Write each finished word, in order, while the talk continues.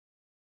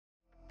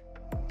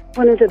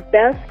One of the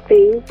best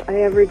things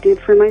I ever did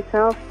for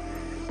myself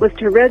was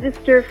to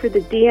register for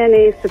the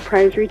DNA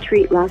surprise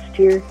retreat last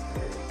year.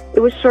 It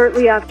was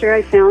shortly after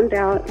I found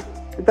out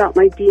about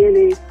my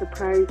DNA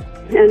surprise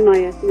and my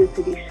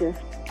ethnicity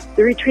shift.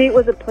 The retreat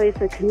was a place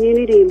of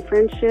community and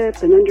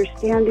friendship and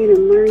understanding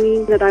and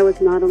learning that I was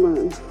not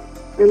alone.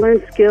 I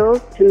learned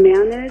skills to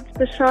manage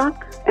the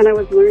shock, and I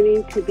was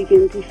learning to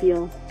begin to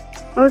heal.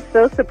 I was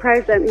so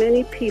surprised that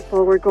many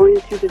people were going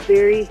through the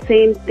very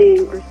same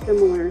thing or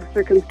similar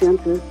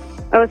circumstances.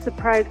 I was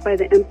surprised by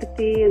the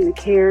empathy and the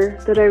care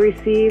that I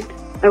received.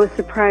 I was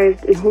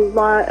surprised in a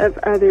lot of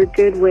other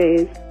good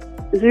ways.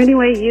 Is there any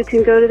way you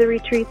can go to the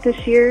retreat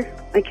this year?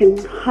 I can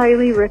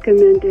highly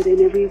recommend it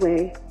in every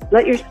way.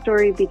 Let your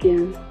story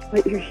begin.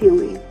 Let your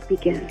healing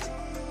begin.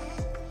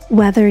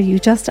 Whether you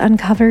just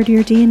uncovered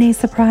your DNA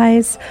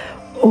surprise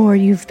or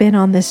you've been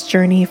on this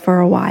journey for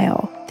a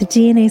while, the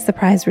DNA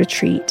Surprise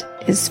Retreat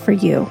is for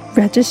you.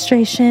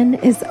 Registration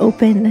is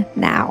open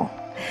now.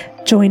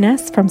 Join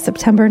us from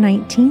September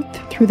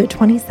 19th through the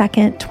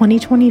 22nd,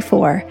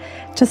 2024,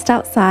 just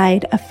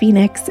outside of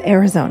Phoenix,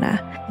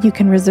 Arizona. You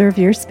can reserve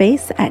your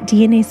space at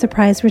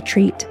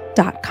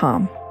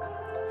DNASurpriseRetreat.com.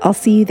 I'll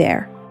see you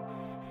there.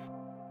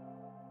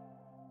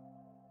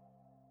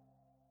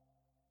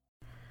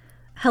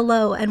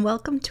 Hello, and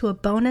welcome to a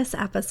bonus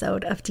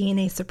episode of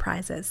DNA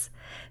Surprises.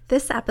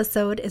 This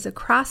episode is a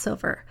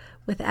crossover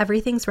with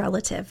Everything's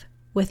Relative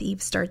with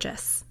Eve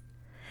Sturges.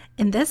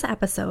 In this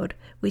episode,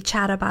 we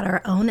chat about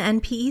our own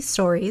NPE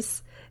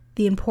stories,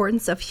 the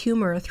importance of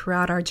humor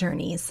throughout our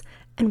journeys,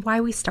 and why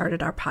we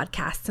started our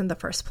podcasts in the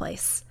first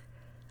place.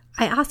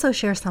 I also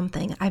share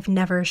something I've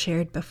never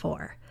shared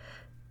before,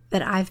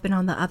 that I've been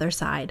on the other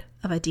side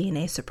of a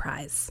DNA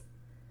surprise.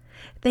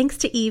 Thanks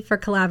to Eve for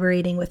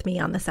collaborating with me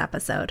on this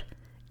episode.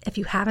 If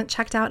you haven't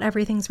checked out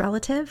Everything's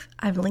Relative,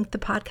 I've linked the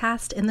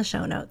podcast in the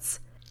show notes.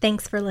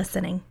 Thanks for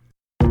listening.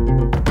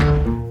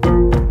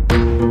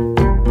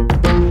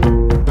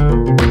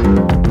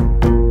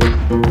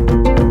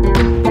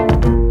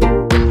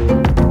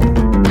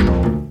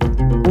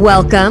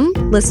 Welcome,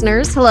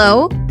 listeners.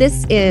 Hello,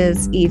 this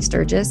is Eve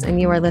Sturges,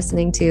 and you are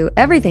listening to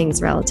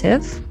Everything's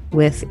Relative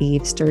with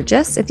Eve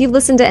Sturges. If you've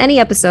listened to any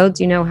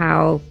episodes, you know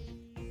how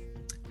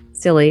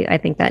silly I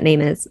think that name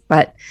is,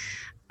 but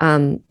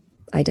I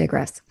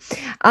digress.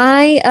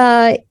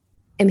 I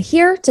am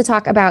here to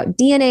talk about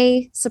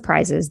DNA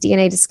surprises,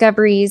 DNA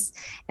discoveries,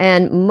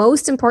 and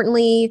most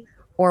importantly,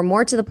 or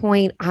more to the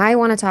point, I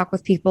want to talk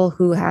with people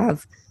who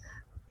have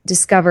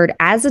discovered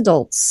as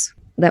adults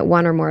that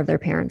one or more of their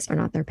parents are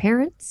not their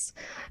parents.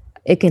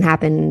 It can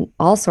happen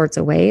all sorts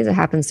of ways. It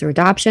happens through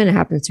adoption. It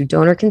happens through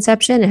donor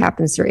conception. It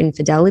happens through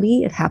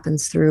infidelity. It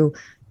happens through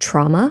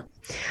trauma.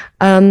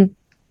 And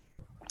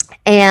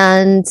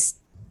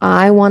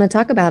I want to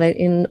talk about it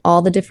in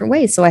all the different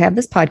ways. So I have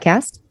this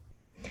podcast.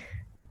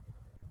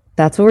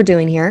 That's what we're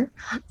doing here.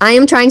 I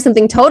am trying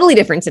something totally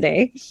different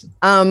today.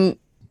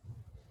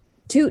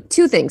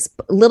 Two things,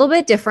 a little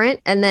bit different,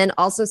 and then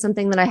also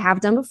something that I have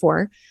done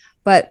before.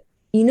 But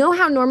you know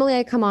how normally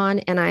I come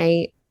on and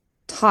I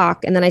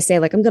talk and then I say,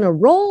 like, I'm going to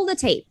roll the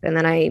tape, and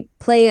then I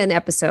play an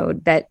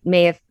episode that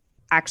may have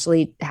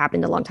actually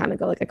happened a long time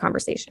ago, like a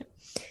conversation.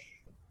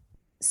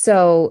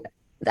 So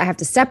I have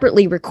to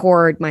separately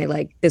record my,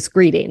 like, this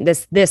greeting,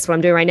 this what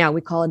I'm doing right now.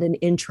 We call it an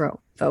intro,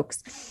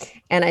 folks.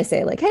 And I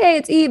say, like, hey,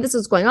 it's Eve. This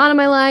is what's going on in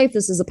my life.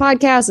 This is a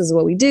podcast. This is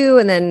what we do.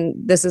 And then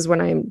this is when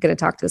I'm going to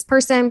talk to this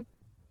person.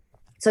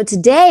 So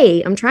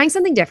today I'm trying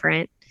something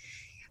different.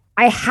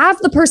 I have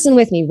the person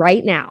with me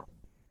right now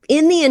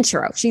in the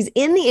intro. She's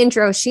in the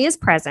intro. She is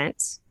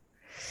present.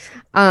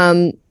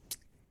 I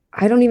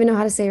don't even know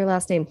how to say her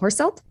last name.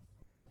 Horselt?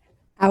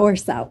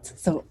 Ourselt.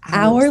 So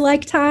our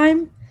like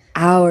time.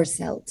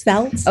 Ourselt.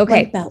 Belt.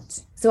 Okay. Like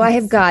belt. So yes. I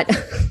have got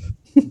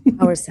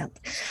Ourselt.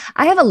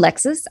 I have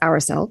Alexis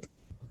Ourselt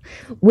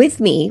with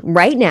me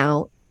right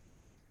now.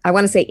 I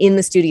want to say in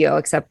the studio,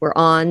 except we're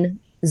on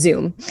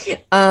Zoom.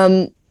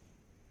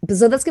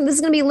 So this is going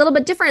to be a little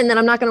bit different. And then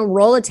I'm not going to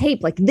roll a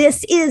tape. Like,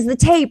 this is the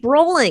tape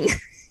rolling.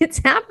 It's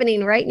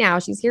happening right now.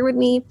 She's here with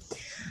me.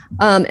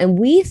 And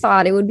we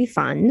thought it would be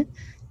fun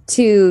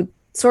to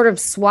sort of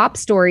swap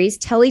stories,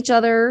 tell each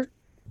other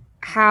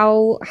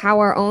how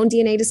our own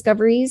DNA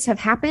discoveries have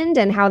happened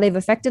and how they've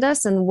affected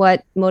us and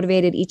what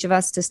motivated each of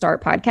us to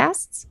start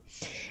podcasts.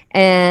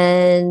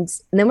 And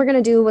then we're going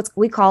to do what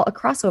we call a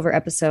crossover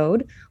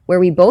episode where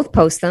we both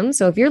post them.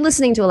 So if you're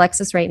listening to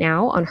Alexis right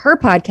now on her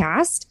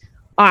podcast,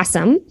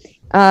 awesome.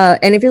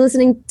 And if you're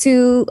listening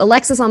to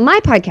Alexis on my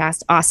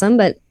podcast, awesome.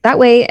 But that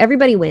way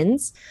everybody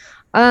wins.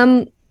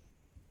 And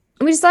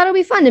we just thought it would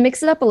be fun to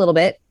mix it up a little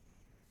bit.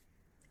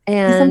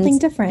 And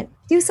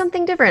do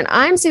something different.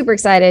 I'm super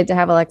excited to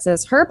have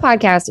Alexis. Her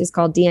podcast is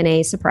called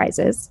DNA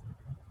Surprises.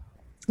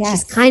 Yes.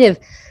 She's kind of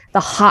the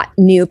hot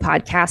new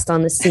podcast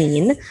on the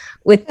scene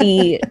with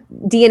the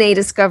DNA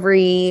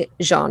discovery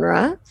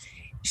genre.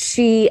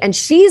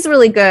 She's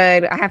really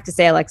good. I have to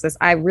say, Alexis,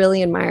 I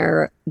really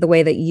admire the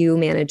way that you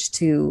manage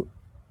to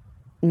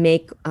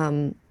make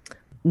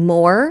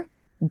more,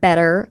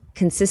 better,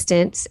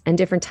 consistent, and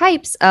different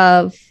types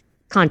of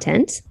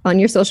content on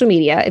your social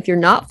media. If you're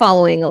not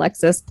following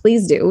Alexis,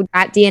 please do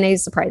at DNA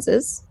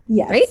Surprises.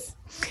 Yes. Right?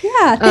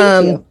 Yeah.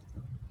 Thank you.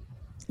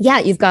 Yeah.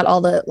 You've got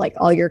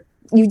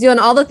you've done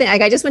all the things.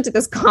 Like I just went to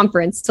this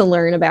conference to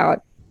learn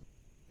about,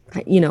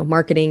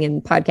 marketing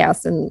and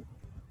podcasts and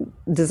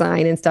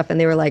design and stuff. And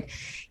they were like,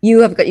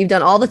 you've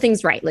done all the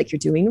things right. Like you're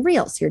doing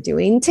reels, you're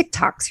doing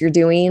TikToks, you're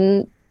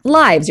doing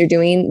lives, you're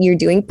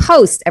doing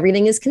posts.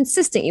 Everything is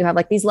consistent. You have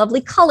like these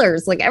lovely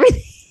colors, like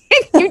everything.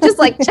 You just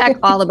like check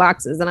all the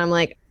boxes. And I'm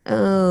like,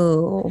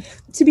 oh.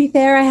 To be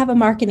fair, I have a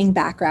marketing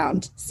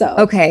background.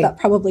 So that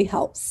probably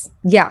helps.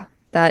 Yeah,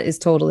 that is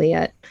totally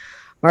it.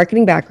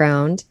 Marketing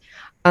background.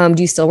 Do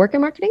you still work in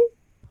marketing?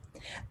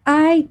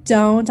 I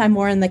don't. I'm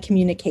more in the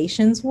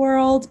communications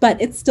world,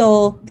 but it's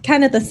still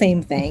kind of the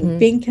same thing. Mm-hmm.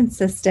 Being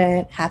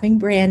consistent, having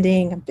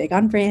branding. I'm big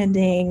on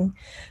branding,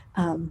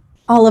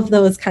 all of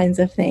those kinds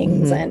of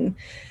things. Mm-hmm.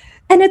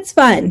 And it's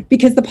fun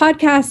because the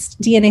podcast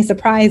DNA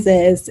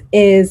Surprises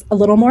is a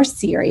little more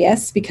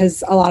serious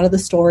because a lot of the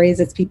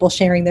stories, it's people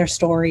sharing their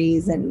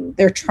stories and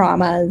their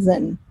traumas,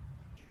 and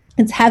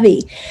it's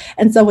heavy.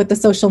 And so with the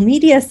social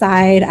media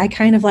side, I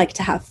kind of like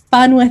to have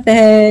fun with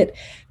it,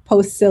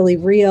 post silly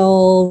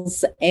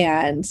reels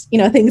and,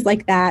 things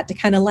like that to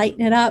kind of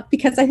lighten it up,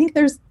 because I think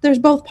there's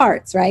both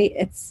parts, right?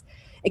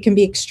 It can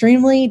be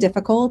extremely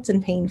difficult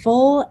and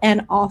painful.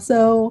 And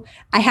also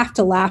I have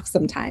to laugh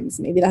sometimes.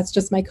 Maybe that's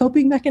just my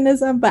coping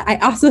mechanism, but I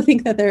also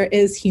think that there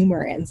is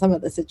humor in some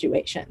of the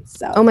situations.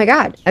 So, oh my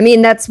God. I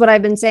mean, that's what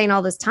I've been saying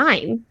all this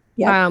time.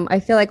 Yeah. I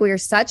feel like we are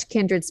such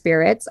kindred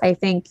spirits. I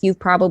think you've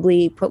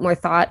probably put more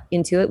thought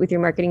into it with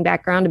your marketing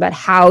background about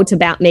how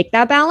to make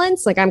that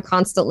balance. Like I'm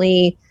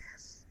constantly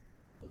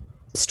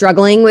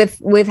struggling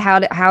with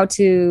how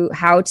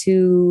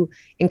to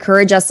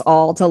encourage us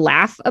all to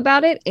laugh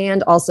about it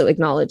and also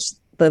acknowledge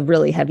the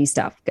really heavy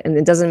stuff. And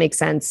it doesn't make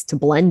sense to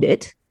blend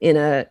it in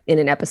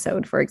an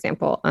episode, for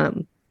example.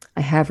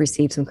 I have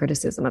received some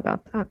criticism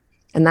about that,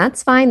 and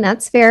that's fine.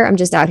 That's fair. I'm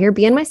just out here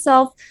being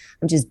myself.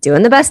 I'm just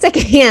doing the best I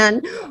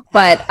can,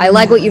 but I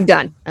like what you've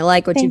done. I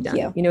like what you've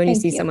done. When you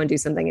see someone do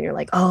something and you're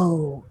like,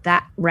 oh,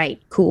 that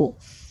right. Cool.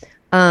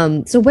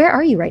 So where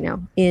are you right now?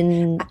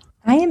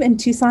 I am in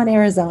Tucson,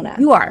 Arizona.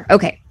 You are?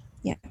 Okay.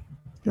 Yeah.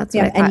 That's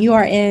what I thought. And you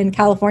are in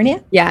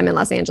California? Yeah, I'm in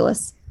Los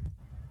Angeles.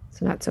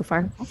 So not so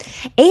far.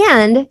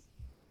 And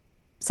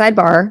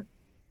sidebar,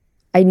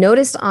 I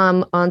noticed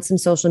on some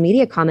social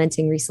media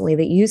commenting recently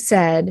that you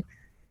said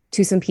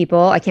to some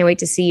people, I can't wait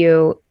to see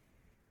you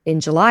in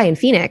July in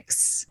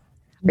Phoenix.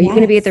 Are you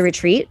going to be at the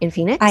retreat in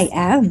Phoenix? I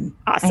am.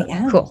 Awesome. I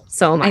am. Cool.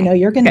 So am I. I know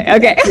you're going to be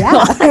okay.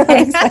 Yeah.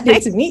 I'm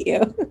excited to meet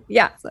you.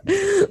 Yeah.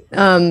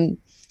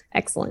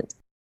 Excellent.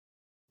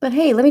 But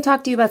hey, let me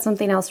talk to you about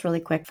something else really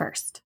quick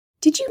first.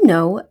 Did you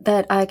know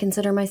that I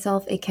consider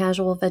myself a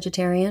casual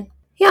vegetarian?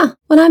 Yeah,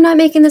 when I'm not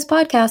making this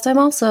podcast, I'm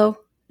also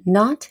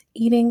not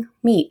eating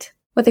meat.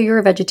 Whether you're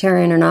a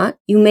vegetarian or not,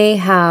 you may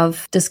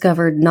have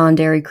discovered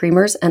non-dairy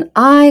creamers, and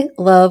I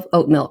love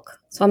oat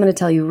milk. So I'm going to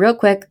tell you real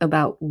quick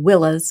about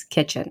Willa's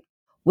Kitchen.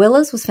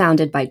 Willa's was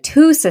founded by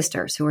two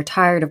sisters who were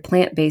tired of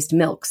plant-based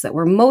milks that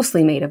were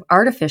mostly made of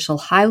artificial,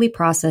 highly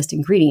processed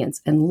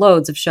ingredients and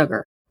loads of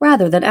sugar,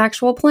 rather than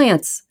actual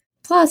plants.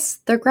 Plus,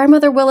 their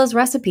grandmother Willa's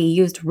recipe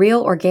used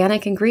real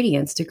organic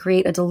ingredients to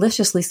create a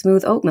deliciously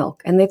smooth oat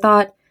milk, and they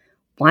thought,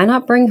 why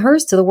not bring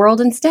hers to the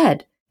world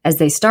instead? As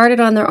they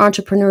started on their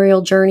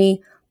entrepreneurial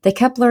journey, they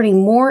kept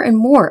learning more and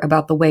more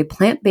about the way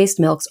plant-based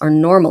milks are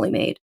normally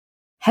made.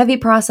 Heavy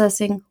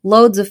processing,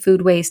 loads of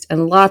food waste,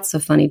 and lots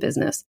of funny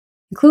business,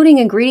 including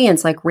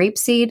ingredients like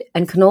rapeseed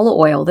and canola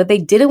oil that they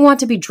didn't want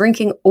to be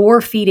drinking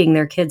or feeding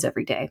their kids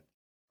every day.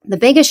 The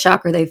biggest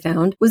shocker they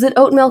found was that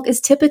oat milk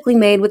is typically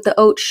made with the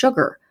oat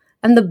sugar,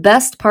 and the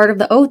best part of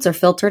the oats are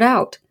filtered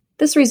out.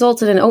 This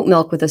resulted in oat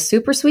milk with a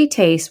super sweet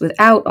taste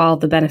without all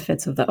the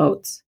benefits of the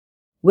oats.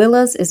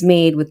 Willa's is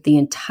made with the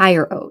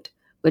entire oat,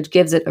 which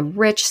gives it a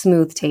rich,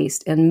 smooth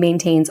taste and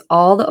maintains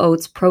all the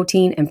oat's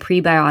protein and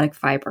prebiotic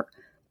fiber,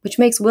 which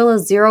makes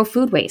Willa's zero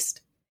food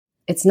waste.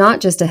 It's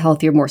not just a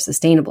healthier, more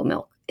sustainable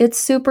milk. It's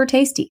super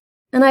tasty.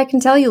 And I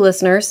can tell you,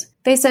 listeners,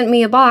 they sent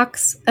me a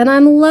box, and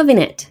I'm loving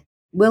it.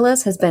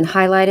 Willa's has been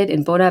highlighted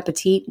in Bon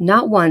Appetit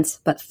not once,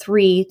 but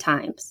 3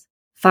 times.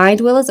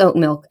 Find Willa's oat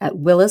milk at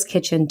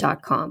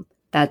willaskitchen.com.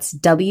 That's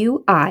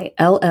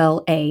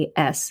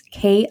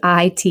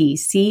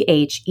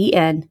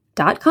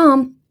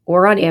WILLASKITCHEN.com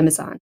or on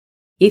Amazon.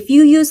 If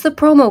you use the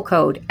promo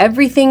code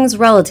Everything's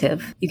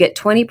Relative, you get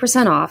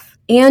 20% off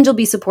and you'll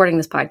be supporting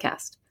this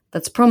podcast.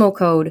 That's promo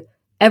code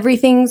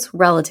Everything's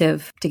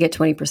Relative to get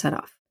 20%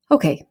 off.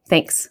 Okay,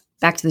 thanks.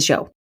 Back to the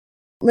show.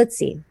 Let's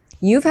see.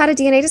 You've had a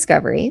DNA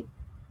discovery.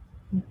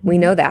 We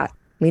know that.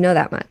 We know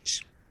that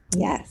much.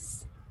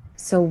 Yes.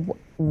 So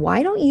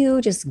why don't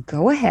you just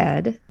go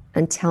ahead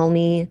and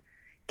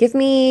give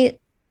me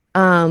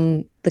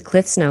the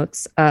Cliff's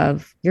Notes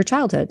of your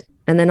childhood,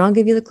 and then I'll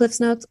give you the Cliff's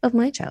Notes of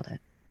my childhood.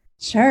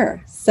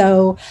 Sure.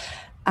 So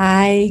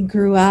I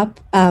grew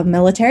up a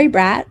military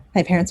brat.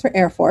 My parents were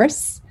Air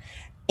Force,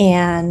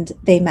 and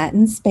they met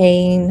in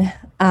Spain.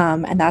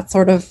 And that's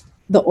sort of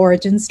the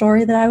origin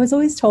story that I was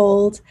always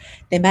told.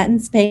 They met in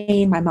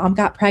Spain. My mom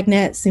got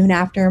pregnant soon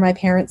after my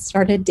parents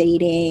started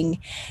dating,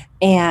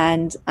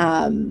 and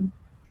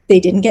they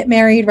didn't get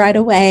married right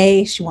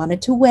away. She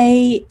wanted to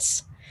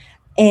wait,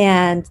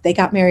 and they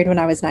got married when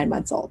I was 9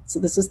 months old. So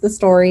this was the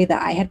story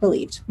that I had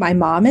believed. My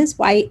mom is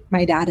white.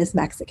 My dad is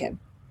Mexican.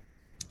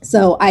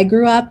 So I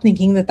grew up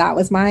thinking that that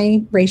was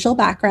my racial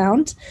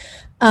background.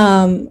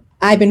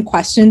 I've been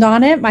questioned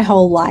on it my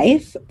whole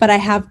life, but I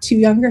have two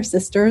younger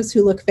sisters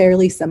who look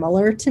fairly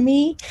similar to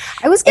me.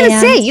 I was going to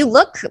say, you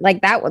look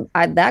like that.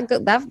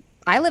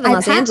 I live in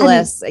Los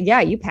Angeles. Yeah,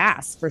 you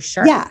pass for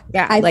sure. Yeah,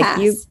 I like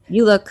pass.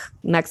 You look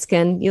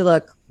Mexican. You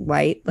look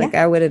white. Like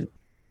I wouldn't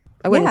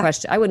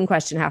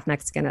question half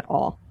Mexican at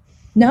all.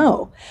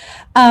 No,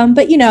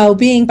 but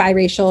being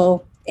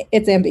biracial,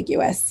 it's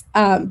ambiguous.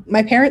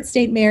 My parents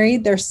stayed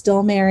married. They're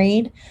still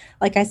married.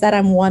 Like I said,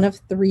 I'm one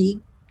of 3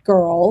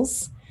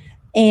 girls,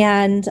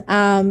 and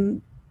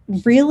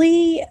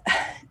really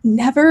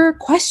never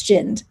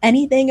questioned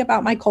anything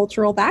about my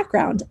cultural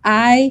background.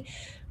 I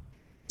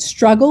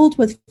struggled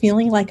with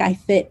feeling like I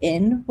fit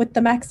in with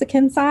the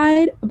Mexican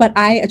side, but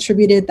I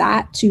attributed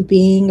that to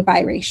being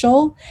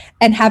biracial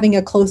and having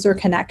a closer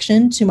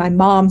connection to my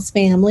mom's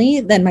family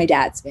than my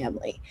dad's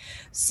family.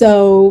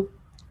 So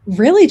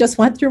really just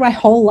went through my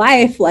whole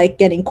life like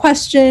getting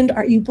questioned.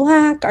 Are you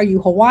Black? Are you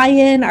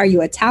Hawaiian? Are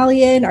you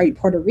Italian? Are you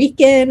Puerto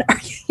Rican? Are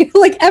you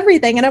like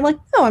everything? And I'm like,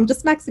 no, I'm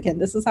just Mexican.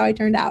 This is how I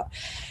turned out.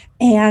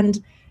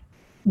 And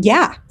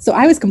yeah, so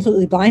I was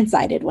completely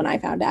blindsided when I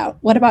found out.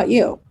 What about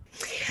you?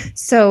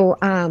 So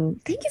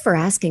thank you for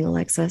asking,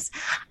 Alexis.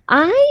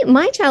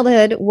 My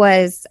childhood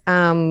was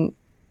not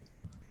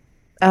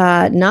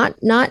I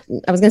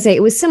was going to say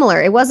it was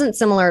similar. It wasn't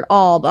similar at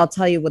all, but I'll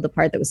tell you what the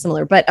part that was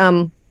similar. But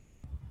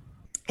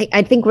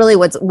I think really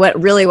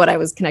what I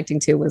was connecting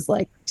to was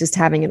like just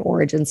having an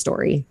origin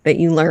story that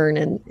you learn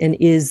and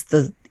is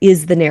the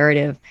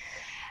narrative.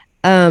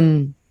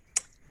 And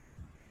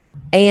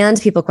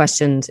people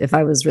questioned if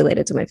I was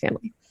related to my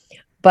family,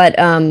 but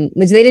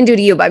which they didn't do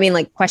to you. But I mean,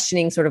 like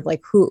questioning sort of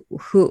like who,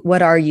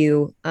 what are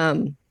you?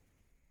 And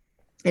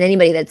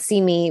anybody that's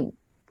seen me,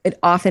 it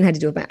often had to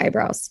do with my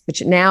eyebrows,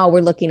 which now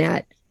we're looking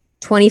at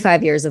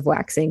 25 years of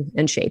waxing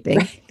and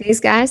shaping these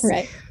guys.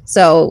 Right.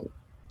 So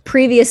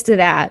previous to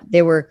that,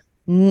 they were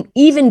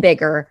even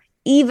bigger,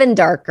 even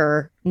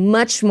darker,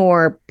 much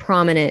more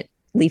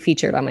prominently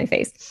featured on my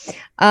face.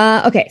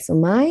 Okay, so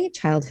my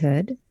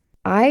childhood,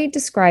 I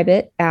describe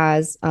it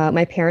as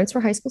my parents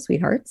were high school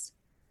sweethearts.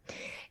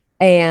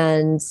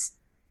 And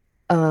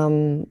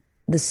the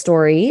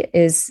story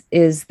is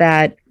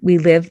that we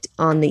lived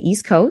on the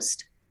East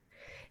Coast.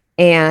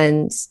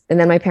 And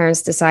then my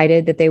parents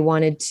decided that they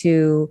wanted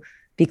to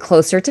be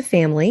closer to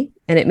family,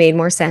 and it made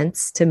more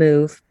sense to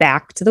move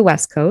back to the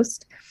West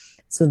Coast.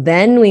 So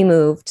then we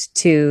moved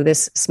to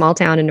this small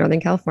town in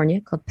Northern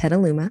California called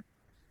Petaluma.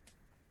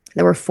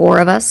 There were 4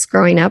 of us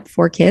growing up,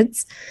 4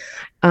 kids.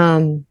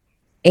 And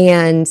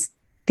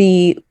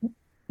the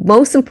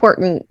most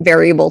important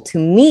variable to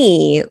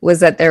me was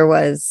that there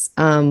was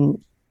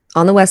on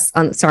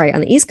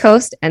the East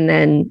Coast, and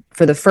then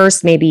for the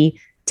first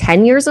maybe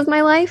 10 years of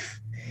my life,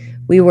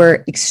 we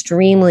were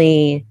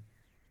extremely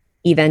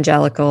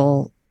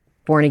evangelical,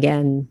 born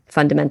again,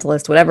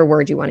 fundamentalist, whatever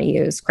word you want to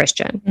use,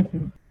 Christian.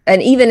 Mm-hmm.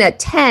 And even at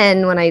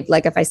 10,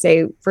 if I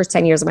say first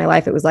 10 years of my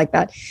life, it was like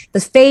that.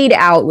 The fade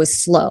out was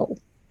slow.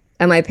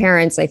 And my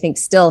parents, I think,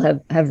 still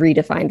have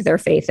redefined their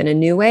faith in a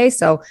new way.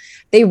 So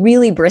they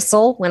really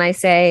bristle when I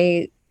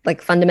say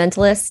like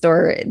fundamentalist,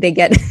 or they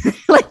get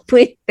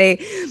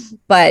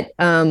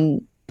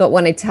but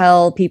when I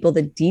tell people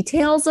the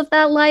details of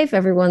that life,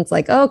 everyone's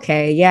like,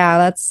 okay, yeah,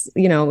 that's,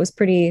 it was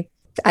pretty,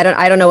 I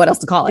don't know what else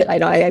to call it.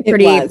 I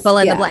pretty fill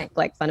in the blank,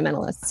 like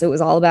fundamentalist. So it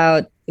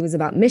was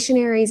about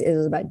missionaries. It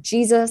was about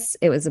Jesus.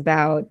 It was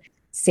about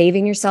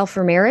saving yourself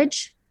for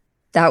marriage.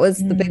 That was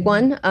the big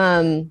one.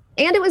 And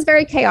it was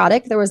very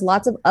chaotic. There was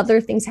lots of other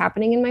things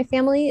happening in my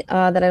family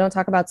that I don't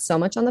talk about so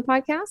much on the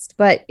podcast,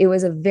 but it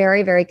was a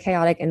very, very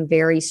chaotic and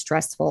very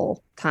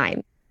stressful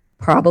time,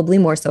 probably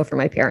more so for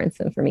my parents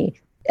than for me.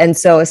 And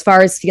so as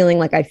far as feeling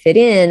like I fit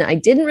in, I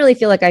didn't really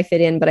feel like I fit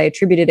in, but I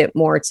attributed it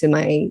more to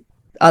my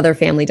other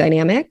family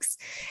dynamics.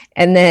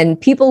 And then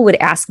people would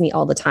ask me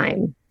all the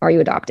time, are you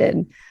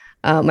adopted?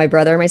 My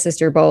brother and my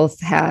sister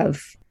both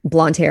have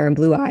blonde hair and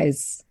blue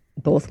eyes.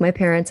 Both my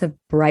parents have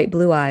bright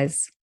blue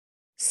eyes.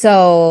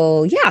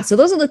 So yeah, so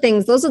those are the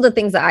things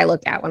that I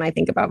look at when I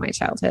think about my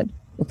childhood.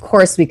 Of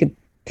course, we could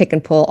pick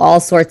and pull all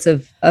sorts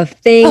of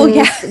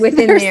things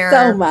within there.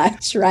 So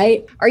much,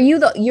 right? You're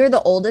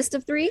the oldest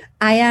of 3?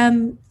 I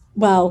am.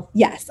 Well,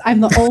 yes,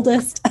 I'm the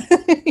oldest.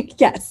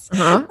 Yes,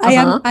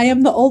 I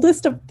am the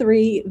oldest of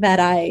 3 that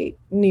I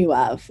knew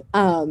of.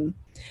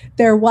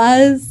 There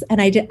was,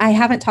 and I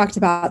haven't talked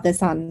about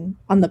this on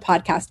the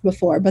podcast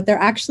before, but there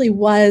actually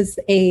was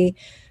a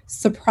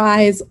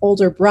surprise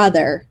older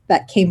brother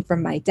that came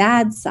from my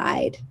dad's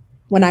side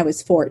when I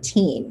was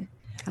 14.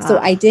 So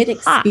I did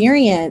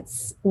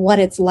experience what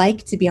it's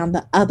like to be on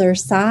the other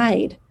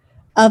side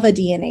of a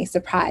DNA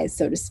surprise,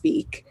 so to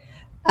speak.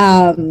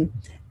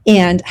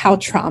 And how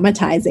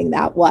traumatizing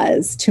that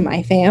was to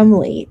my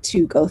family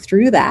to go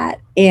through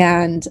that.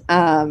 And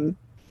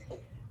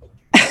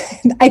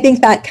I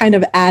think that kind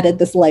of added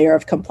this layer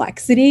of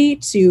complexity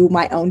to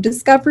my own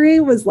discovery.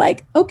 Was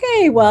like,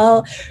 okay,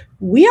 well,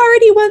 we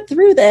already went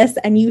through this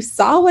and you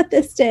saw what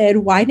this did.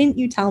 Why didn't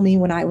you tell me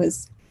when I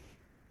was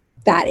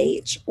that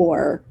age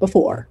or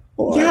before?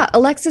 Yeah,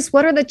 Alexis,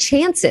 what are the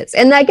chances?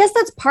 And I guess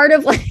that's part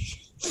of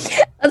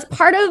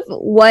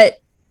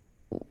what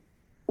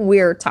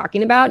we're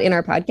talking about in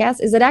our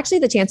podcast, is that actually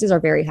the chances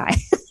are very high.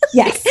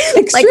 Yes,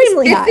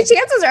 extremely high. The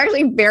chances are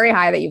actually very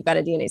high that you've got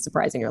a DNA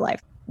surprise in your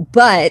life.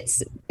 But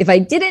if I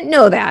didn't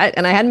know that,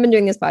 and I hadn't been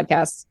doing this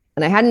podcast,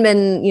 and I hadn't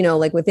been,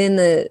 like within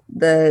the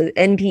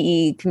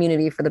NPE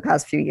community for the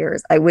past few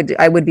years, I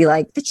would be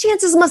like, the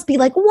chances must be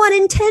like 1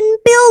 in 10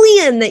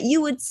 billion that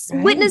you would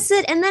witness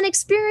it and then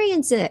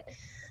experience it.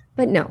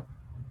 But no,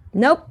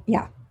 nope.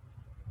 Yeah.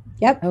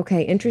 Yep.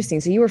 Okay.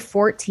 Interesting. So you were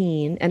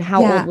 14, and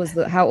how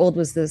old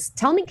was this?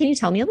 Can you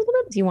tell me a little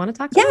bit? Do you want to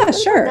talk about Yeah,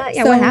 sure. that?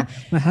 Yeah. So,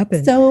 what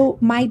happened? So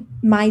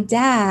my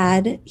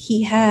dad,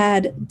 he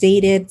had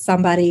dated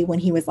somebody when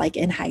he was like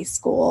in high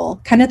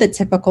school, kind of the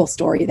typical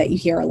story that you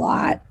hear a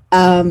lot.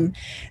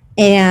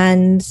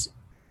 And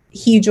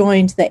he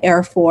joined the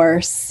Air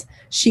Force.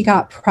 She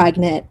got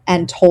pregnant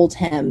and told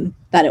him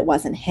that it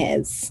wasn't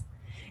his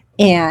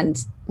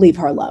and leave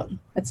her alone.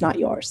 It's not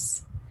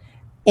yours.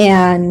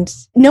 And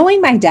knowing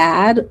my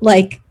dad,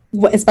 like,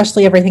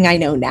 especially everything I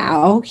know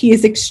now, he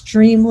is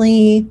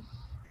extremely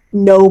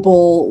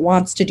noble,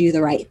 wants to do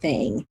the right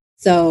thing.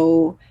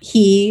 So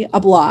he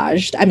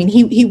obliged. I mean,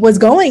 he was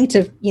going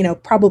to,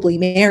 probably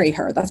marry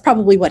her. That's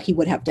probably what he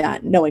would have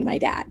done, knowing my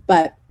dad.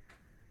 But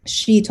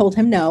she told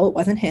him no, it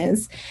wasn't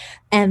his.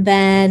 And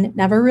then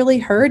never really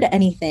heard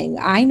anything.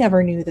 I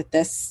never knew that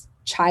this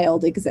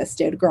child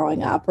existed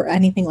growing up or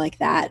anything like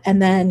that.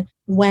 And then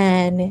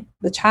when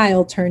the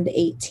child turned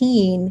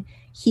 18,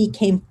 he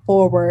came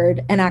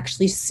forward and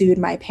actually sued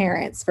my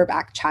parents for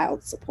back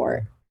child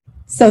support.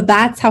 So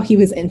that's how he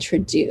was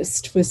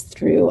introduced, was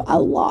through a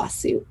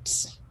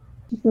lawsuit.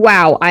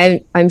 Wow.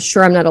 I'm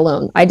sure I'm not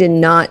alone. I did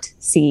not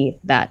see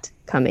that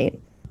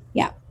coming.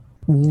 Yeah.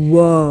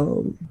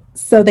 Whoa.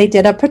 So they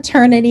did a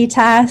paternity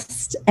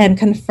test and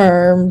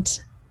confirmed,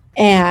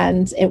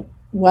 and it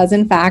was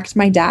in fact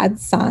my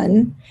dad's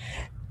son.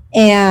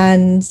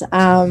 And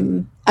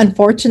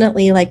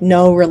unfortunately, like,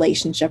 no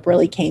relationship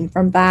really came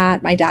from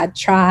that. My dad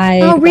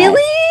tried. Oh,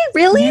 really?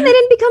 Really? Yeah. They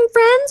didn't become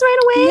friends right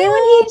away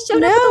when he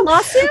showed up with a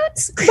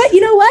lawsuit? But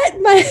you know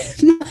what?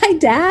 My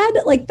dad,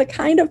 like, the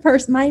kind of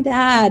person, my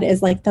dad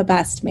is like the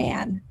best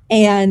man.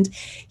 And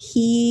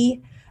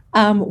he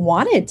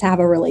wanted to have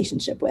a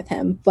relationship with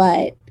him,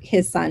 but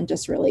his son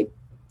just really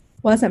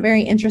wasn't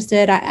very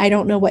interested. I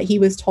don't know what he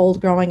was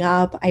told growing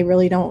up. I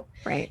really don't,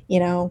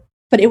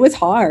 but it was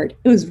hard.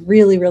 It was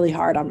really, really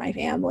hard on my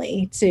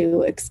family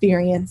to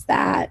experience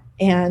that.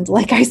 And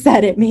like I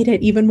said, it made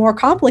it even more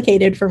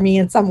complicated for me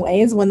in some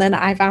ways when then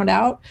I found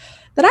out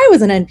that I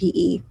was an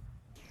NPE.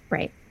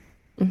 Right.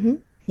 Mm-hmm.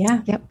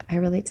 Yeah. Yep. I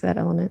relate to that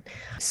element.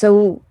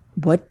 So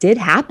what did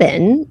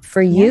happen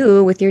for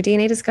you with your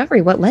DNA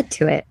discovery? What led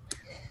to it?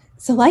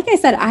 So like I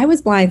said, I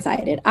was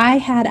blindsided. I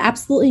had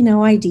absolutely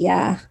no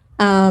idea.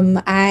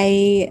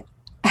 I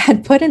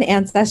had put an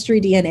Ancestry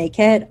DNA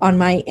kit on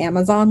my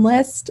Amazon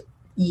list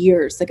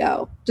years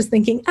ago, just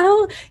thinking,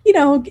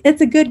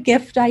 it's a good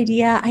gift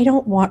idea. I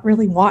don't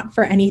really want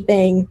for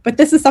anything, but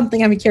this is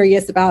something I'm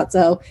curious about.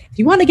 So if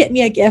you want to get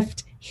me a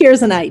gift,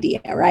 here's an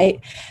idea, right?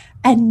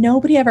 And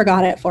nobody ever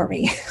got it for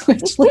me,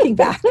 which looking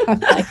back, I'm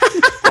like,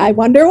 I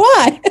wonder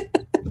why.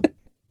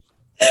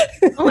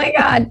 Oh my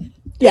God.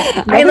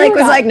 Yeah. I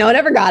was like, no one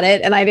ever got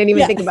it. And I didn't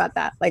even think about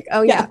that. Like,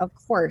 oh yeah, of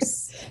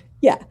course.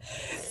 Yeah.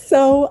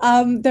 So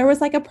there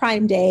was like a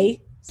Prime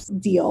Day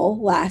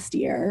deal last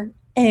year,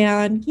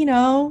 and,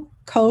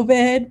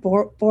 COVID,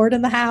 bored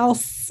in the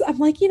house. I'm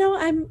like,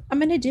 I'm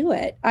going to do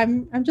it.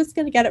 I'm just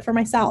going to get it for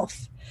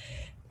myself.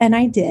 And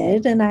I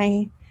did. And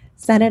I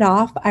sent it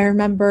off. I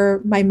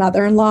remember my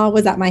mother-in-law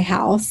was at my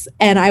house,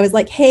 and I was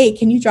like, hey,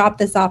 can you drop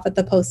this off at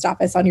the post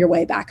office on your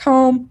way back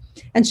home?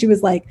 And she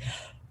was like,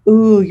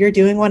 ooh, you're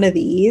doing one of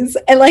these?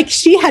 And like,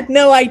 she had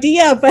no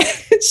idea, but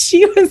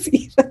she was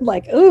even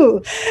like,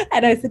 ooh.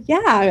 And I said,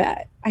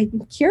 yeah,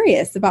 I'm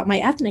curious about my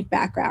ethnic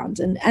background.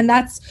 And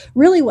that's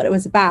really what it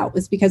was about,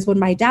 was because when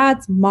my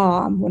dad's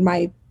mom, when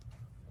my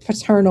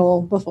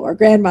paternal before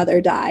grandmother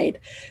died,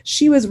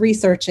 she was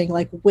researching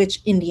like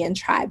which Indian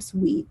tribes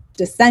we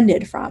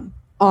descended from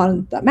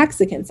on the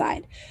Mexican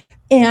side.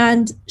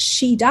 And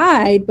she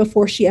died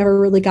before she ever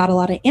really got a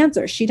lot of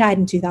answers. She died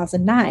in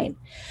 2009.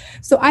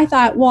 So I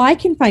thought, well, I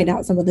can find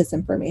out some of this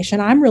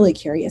information. I'm really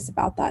curious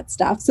about that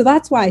stuff. So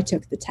that's why I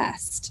took the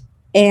test.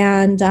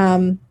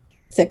 And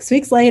 6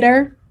 weeks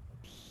later,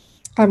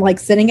 I'm like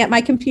sitting at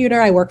my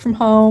computer. I work from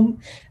home,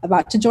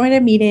 about to join a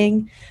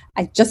meeting.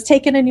 I'd just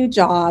taken a new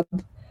job,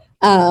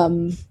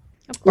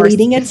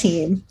 leading a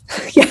team.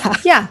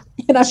 Yeah.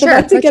 And I'm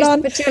about to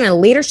put you in a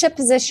leadership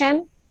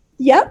position.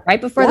 Yep. Right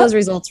before those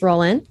results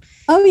roll in.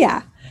 Oh,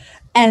 yeah.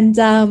 And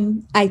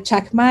I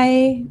check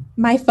my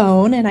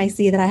phone and I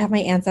see that I have my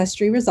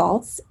ancestry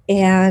results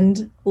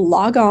and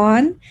log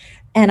on,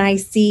 and I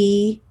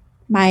see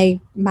my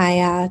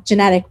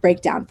genetic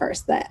breakdown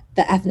first, the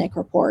ethnic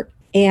report.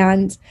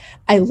 And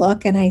I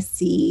look and I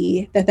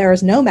see that there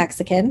is no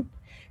Mexican,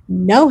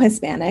 no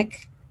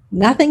Hispanic,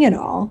 nothing at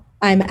all.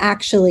 I'm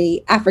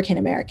actually African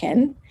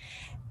American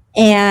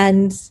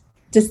and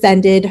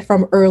descended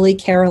from early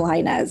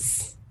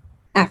Carolinas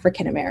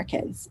African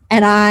Americans.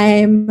 And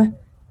I'm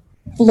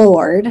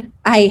floored.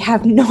 I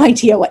have no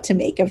idea what to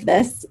make of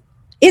this.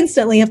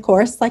 Instantly, of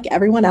course, like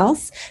everyone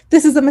else,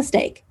 this is a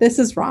mistake. This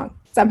is wrong.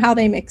 Somehow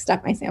they mixed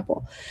up my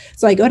sample.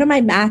 So I go to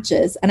my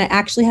matches and I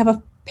actually have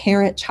a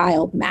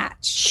parent-child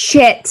match.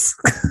 Shit.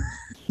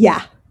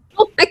 Yeah.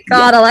 Oh my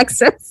God, yeah.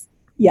 Alexis.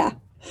 Yeah.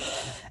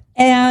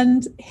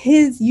 And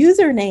his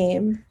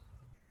username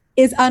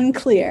is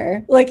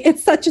unclear. Like,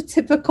 it's such a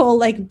typical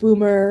like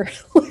boomer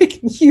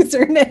like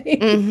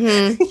username.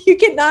 Mm-hmm. You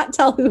cannot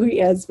tell who he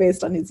is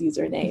based on his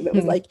username. It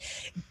was like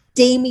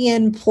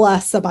Damien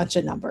plus a bunch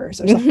of numbers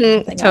or something.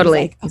 Mm-hmm.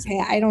 Totally. I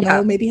okay, I don't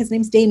know. Maybe his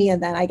name's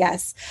Damien then, I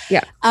guess.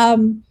 Yeah.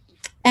 And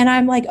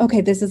I'm like,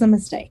 okay, this is a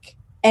mistake.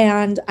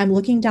 And I'm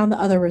looking down the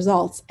other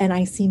results and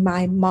I see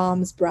my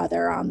mom's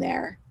brother on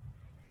there.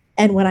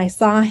 And when I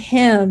saw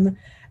him,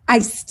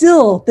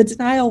 the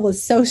denial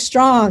was so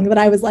strong that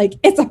I was like,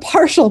 it's a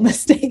partial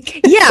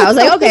mistake. Yeah. I was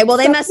like, okay, well,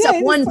 they messed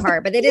up one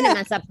part, but they didn't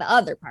mess up the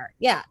other part.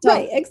 Yeah.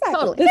 Totally. Right. Exactly.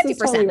 Totally. 50%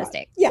 totally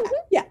mistake. Yeah.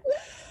 Yeah.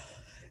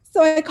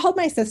 So I called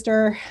my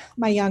sister,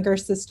 my younger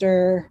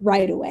sister,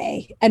 right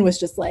away and was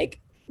just like,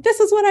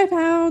 this is what I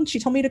found. She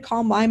told me to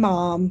call my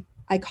mom.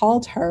 I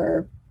called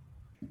her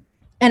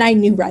and I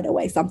knew right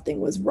away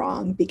something was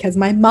wrong because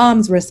my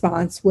mom's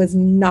response was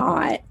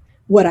not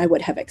what I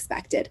would have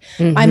expected.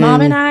 Mm-hmm. My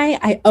mom and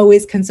I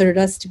always considered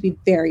us to be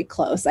very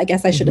close. I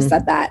guess I should have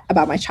said that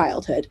about my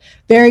childhood.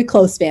 Very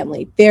close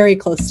family, very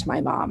close to my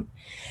mom.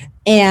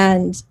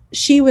 And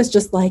she was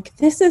just like,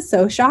 this is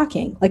so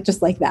shocking. Like,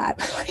 just like that,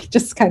 like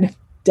just kind of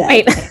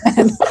dead.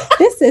 And,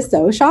 this is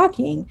so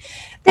shocking.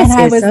 This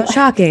is so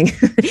shocking.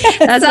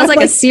 That sounds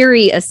like a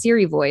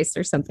Siri voice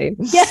or something.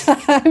 Yeah.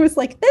 I was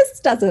like,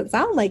 this doesn't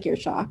sound like you're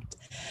shocked.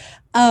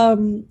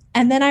 And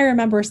then I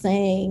remember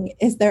saying,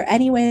 is there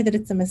any way that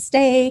it's a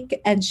mistake?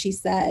 And she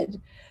said,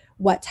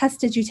 what test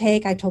did you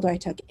take? I told her I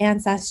took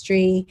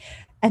Ancestry.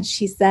 And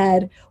she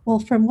said, well,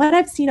 from what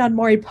I've seen on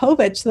Maury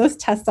Povich, those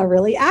tests are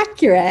really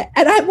accurate.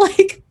 And I'm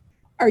like,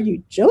 are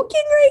you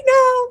joking right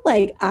now?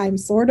 Like, I'm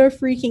sort of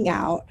freaking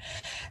out.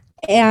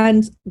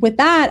 And with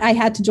that, I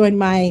had to join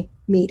my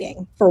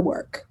meeting for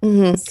work.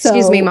 Mm-hmm. So,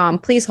 excuse me, Mom,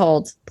 please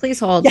hold. Please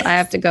hold. Yes. I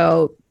have to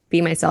go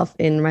be myself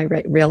in my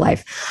real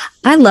life.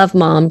 I love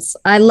moms.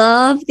 I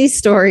love these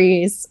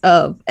stories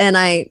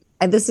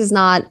this is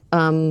not,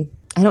 I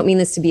don't mean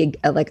this to be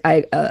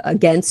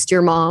against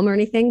your mom or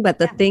anything, but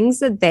the things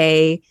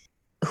that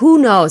who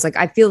knows, like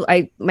I feel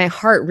my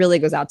heart really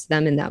goes out to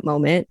them in that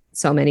moment.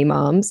 So many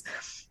moms,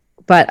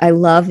 but I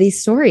love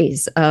these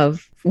stories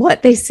of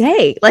what they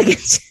say. Like,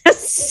 it's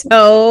just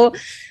so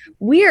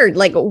weird.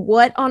 Like,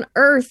 what on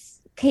earth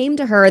came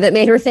to her that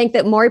made her think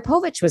that Maury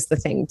Povich was the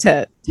thing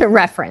to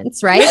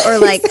reference, right? Or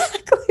like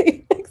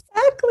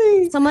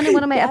exactly. Someone in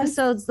one of my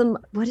episodes,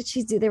 what did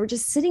she do? They were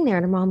just sitting there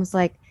and her mom was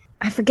like,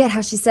 I forget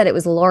how she said it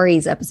was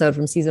Lori's episode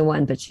from season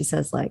 1, but she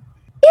says like,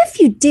 if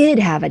you did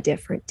have a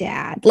different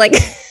dad, like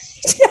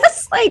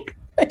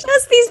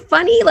just these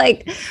funny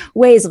like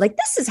ways of like,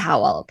 this is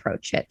how I'll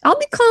approach it. I'll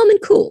be calm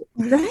and cool.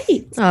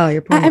 Right. Oh,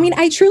 you're I mean,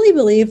 I truly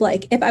believe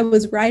like if I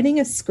was writing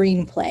a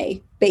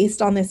screenplay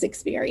based on this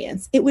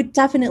experience, it would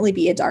definitely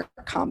be a dark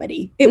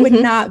comedy. It would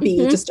not be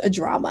just a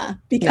drama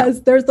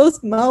because there's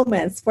those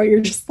moments where you're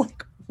just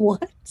like,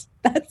 what?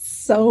 That's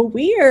so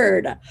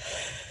weird.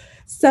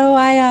 So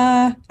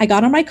I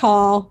got on my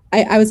call.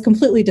 I was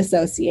completely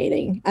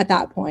dissociating at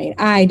that point.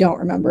 I don't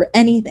remember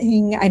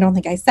anything. I don't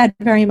think I said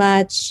very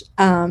much.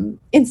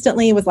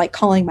 Instantly, it was like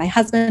calling my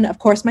husband. Of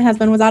course, my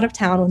husband was out of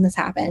town when this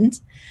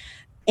happened,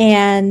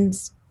 and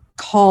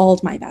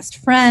called my best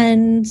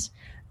friend.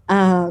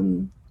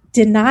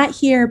 Did not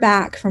hear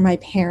back from my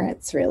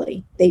parents,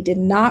 really. They did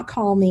not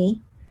call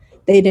me.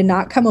 They did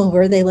not come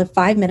over. They live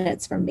 5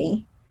 minutes from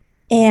me.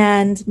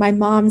 And my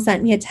mom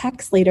sent me a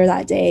text later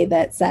that day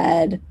that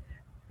said,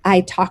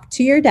 I talked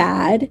to your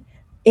dad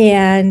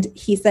and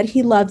he said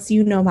he loves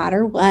you no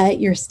matter what.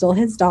 You're still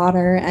his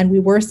daughter. And we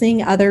were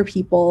seeing other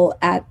people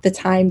at the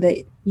time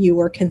that you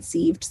were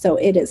conceived. So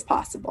it is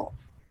possible.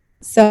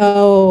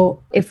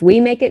 So if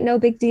we make it no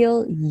big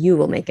deal, you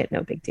will make it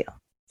no big deal.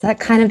 Is that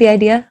kind of the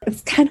idea?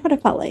 It's kind of what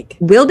it felt like.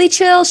 We'll be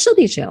chill. She'll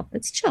be chill.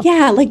 It's chill.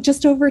 Yeah, like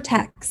just over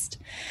text.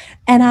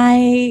 And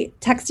I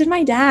texted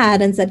my dad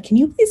and said, can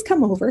you please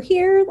come over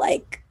here?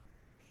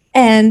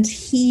 And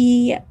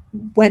he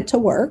went to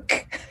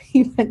work.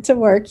 He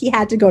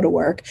had to go to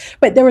work,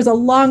 but there was a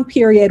long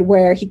period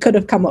where he could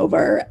have come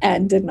over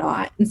and did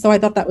not. And so I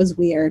thought that was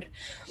weird.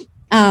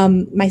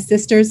 My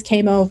sisters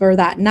came over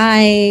that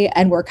night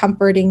and were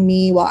comforting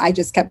me while I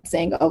just kept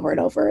saying over and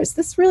over, is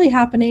this really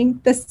happening?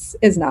 This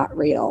is not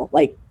real.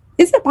 Like,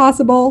 is it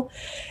possible?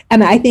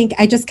 And I think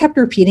I just kept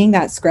repeating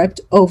that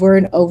script over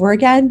and over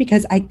again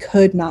because I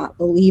could not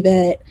believe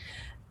it.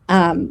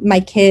 My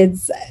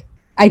kids,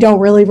 I don't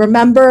really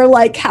remember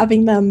like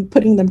putting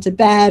them to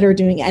bed or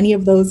doing any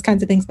of those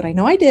kinds of things, but I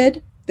know I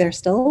did. They're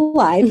still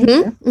alive.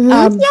 Yeah,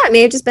 it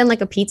may have just been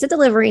like a pizza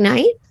delivery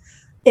night.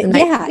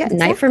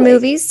 Night for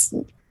movies.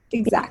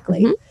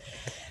 Exactly.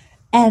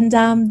 And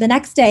the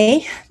next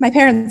day, my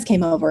parents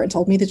came over and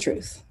told me the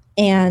truth.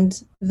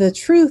 And the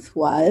truth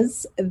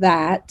was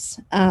that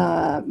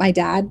my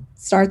dad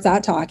starts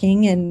out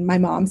talking and my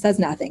mom says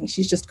nothing.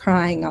 She's just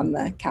crying on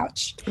the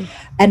couch.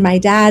 And my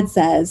dad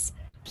says,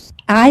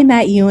 I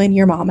met you and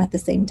your mom at the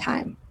same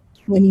time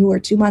when you were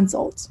 2 months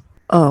old.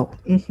 Oh.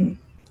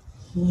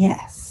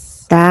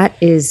 Yes. That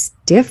is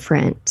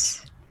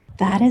different.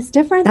 That is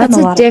different. That's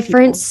a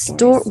different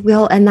story.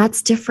 Well, and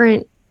that's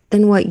different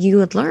than what you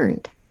had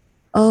learned.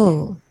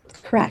 Oh.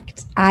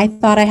 Correct. I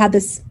thought I had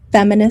this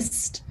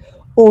feminist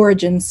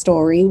origin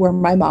story where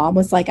my mom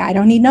was like, I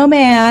don't need no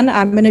man.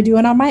 I'm going to do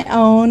it on my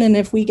own. And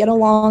if we get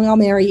along, I'll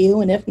marry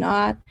you. And if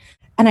not.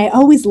 And I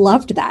always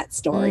loved that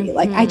story.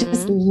 Like, I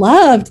just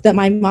loved that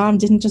my mom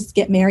didn't just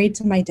get married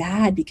to my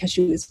dad because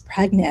she was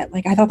pregnant.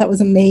 Like, I thought that was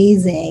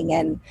amazing.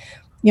 And,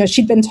 you know,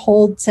 she'd been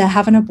told to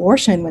have an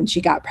abortion when she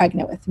got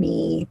pregnant with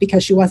me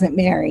because she wasn't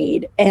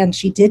married and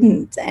she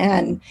didn't.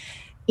 And,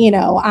 you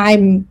know,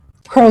 I'm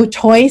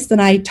pro-choice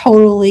and I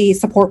totally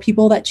support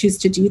people that choose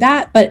to do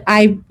that. But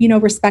I, you know,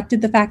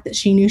 respected the fact that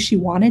she knew she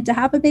wanted to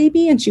have a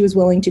baby and she was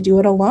willing to do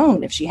it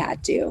alone if she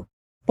had to.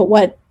 But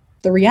what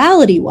the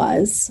reality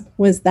was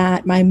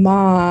that my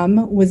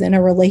mom was in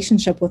a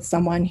relationship with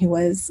someone who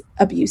was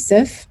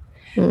abusive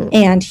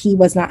and he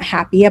was not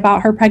happy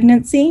about her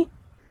pregnancy.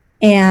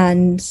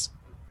 And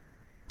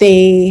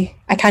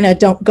I kind of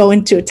don't go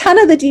into a ton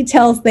of the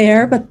details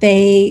there, but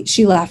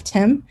she left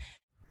him,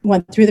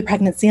 went through the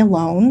pregnancy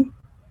alone,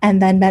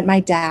 and then met my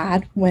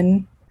dad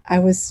when I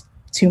was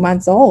 2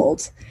 months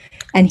old.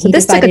 And he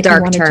decided he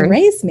wanted to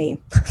raise me.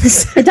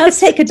 It does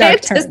take a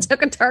dark turn. It just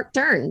took a dark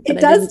turn. It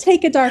does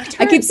take a dark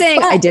turn. I keep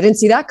saying I didn't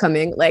see that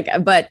coming.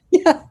 But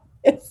yeah,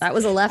 that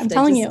was a left. I'm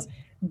telling you,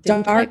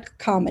 dark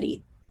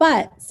comedy.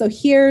 But so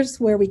here's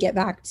where we get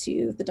back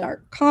to the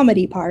dark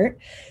comedy part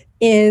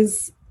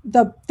is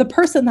the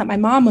person that my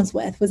mom was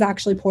with was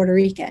actually Puerto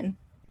Rican.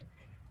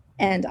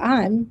 And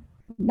I'm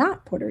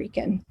not Puerto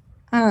Rican.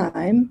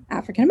 I'm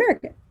African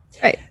American.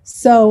 Right.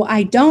 So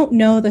I don't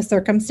know the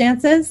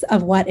circumstances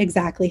of what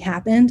exactly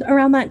happened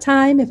around that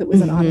time, if it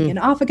was an on-again,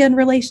 off-again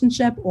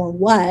relationship or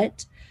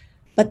what.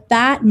 But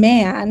that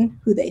man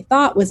who they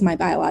thought was my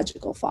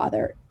biological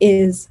father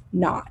is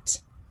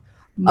not.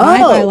 My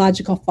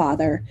biological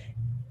father,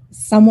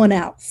 someone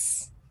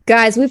else.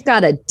 Guys, we've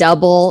got a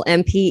double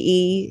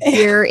MPE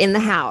here in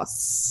the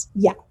house.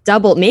 Yeah.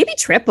 Double, maybe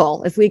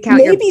triple if we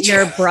count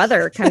your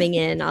brother coming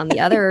in on the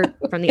other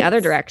from the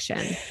other direction.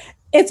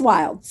 It's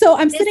wild. So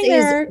I'm sitting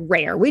there. This is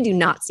rare. We do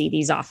not see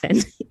these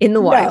often in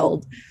the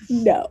wild.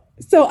 No.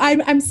 So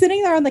I'm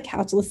sitting there on the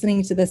couch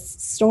listening to this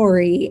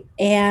story,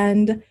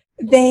 and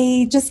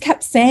they just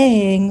kept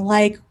saying,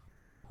 like,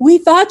 we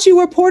thought you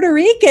were Puerto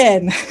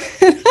Rican.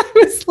 And I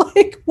was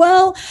like,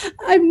 well,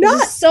 I'm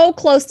not. So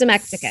close to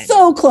Mexican.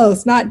 So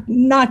close.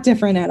 Not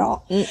different at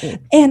all.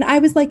 And I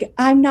was like,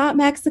 I'm not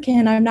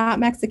Mexican. I'm not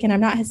Mexican. I'm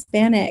not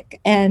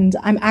Hispanic. And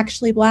I'm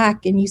actually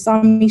Black. And you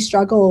saw me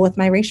struggle with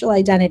my racial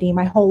identity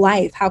my whole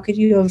life. How could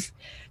you have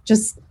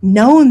just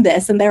known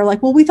this? And they were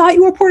like, well, we thought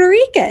you were Puerto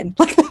Rican.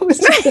 Like, that was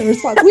just the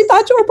response. We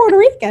thought you were Puerto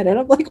Rican. And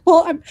I'm like,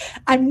 well,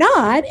 I'm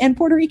not. And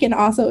Puerto Rican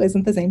also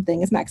isn't the same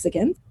thing as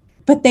Mexican.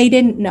 But they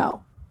didn't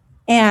know.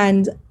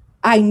 And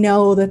I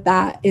know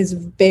that is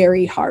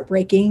very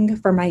heartbreaking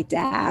for my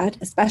dad,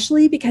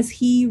 especially because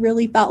he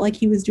really felt like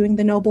he was doing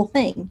the noble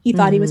thing. He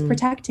thought he was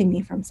protecting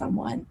me from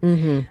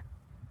someone.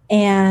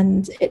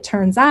 And it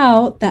turns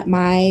out that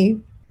my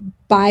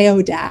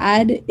bio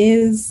dad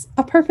is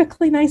a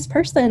perfectly nice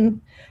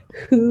person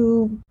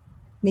who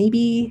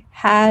maybe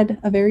had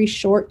a very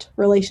short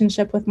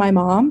relationship with my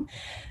mom.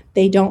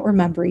 They don't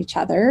remember each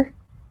other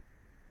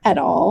at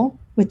all,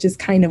 which is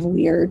kind of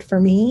weird for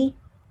me.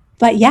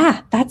 But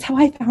yeah, that's how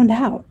I found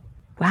out.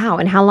 Wow.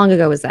 And how long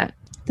ago was that?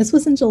 This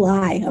was in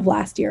July of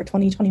last year,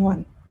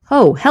 2021.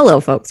 Oh, hello,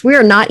 folks. We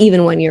are not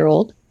even 1 year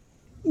old.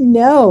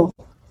 No.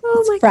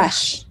 Oh, my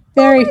fresh. Gosh.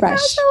 Very fresh.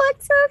 Gosh,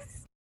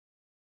 Alexis.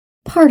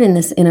 Pardon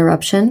this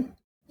interruption.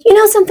 You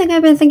know something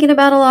I've been thinking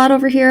about a lot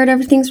over here at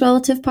Everything's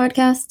Relative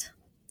podcast?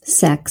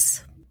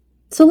 Sex.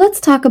 So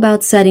let's talk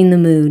about setting the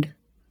mood.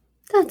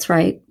 That's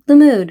right, the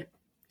mood.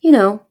 You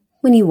know,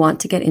 when you want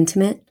to get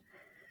intimate.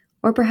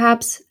 Or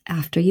perhaps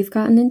after you've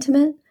gotten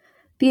intimate,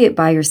 be it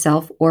by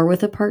yourself or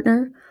with a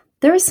partner,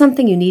 there is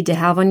something you need to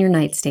have on your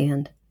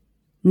nightstand.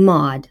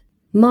 MOD.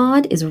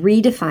 MOD is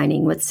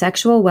redefining what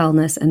sexual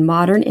wellness and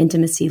modern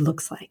intimacy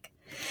looks like.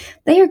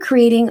 They are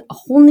creating a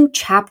whole new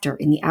chapter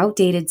in the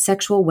outdated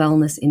sexual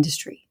wellness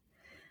industry.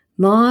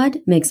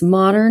 MOD makes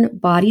modern,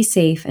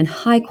 body-safe, and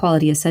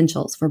high-quality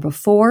essentials for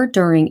before,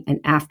 during,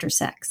 and after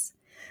sex.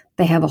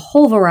 They have a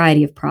whole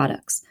variety of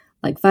products,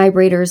 like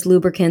vibrators,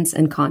 lubricants,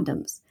 and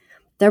condoms.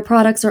 Their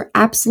products are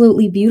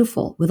absolutely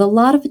beautiful, with a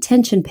lot of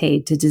attention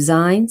paid to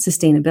design,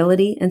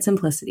 sustainability, and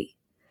simplicity.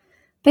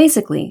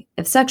 Basically,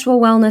 if sexual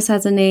wellness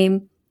has a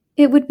name,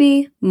 it would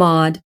be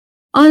Mod.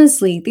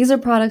 Honestly, these are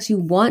products you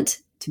want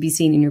to be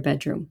seen in your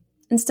bedroom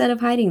instead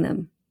of hiding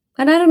them.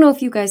 And I don't know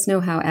if you guys know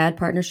how ad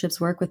partnerships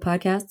work with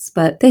podcasts,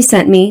 but they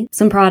sent me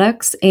some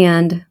products,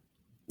 and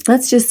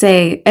let's just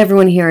say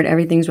everyone here at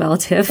Everything's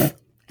Relative,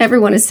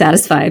 everyone is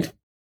satisfied.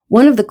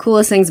 One of the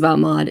coolest things about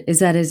Mod is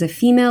that it is a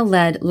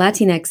female-led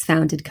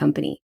Latinx-founded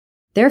company.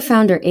 Their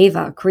founder,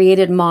 Ava,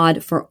 created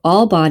Mod for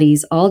all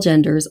bodies, all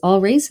genders,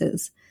 all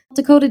races.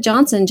 Dakota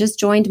Johnson just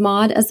joined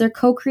Mod as their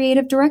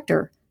co-creative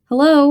director.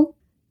 Hello.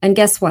 And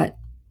guess what?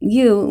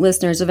 You,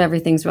 listeners of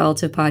Everything's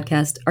Relative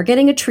podcast, are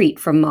getting a treat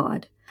from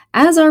Mod.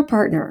 As our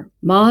partner,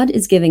 Mod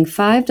is giving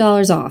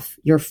 $5 off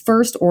your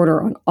first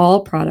order on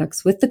all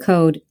products with the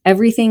code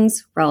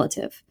Everything's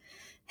Relative.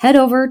 Head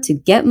over to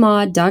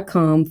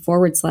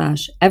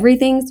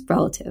getmod.com/Everything's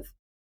Relative.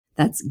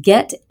 That's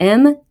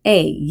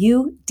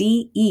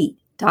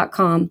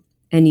getmaude.com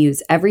and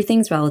use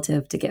Everything's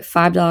Relative to get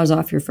 $5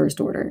 off your first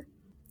order.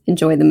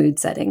 Enjoy the mood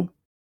setting.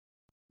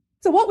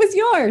 So what was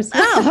yours?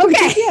 Oh,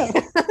 okay.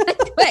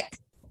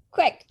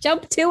 quick,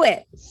 jump to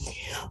it.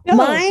 No.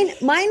 Mine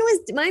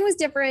was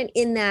different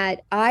in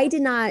that I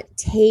didn't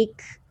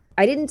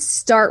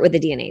start with a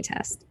DNA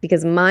test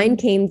because mine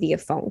came via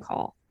phone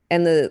call.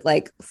 And the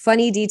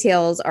funny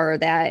details are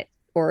that,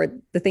 or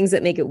the things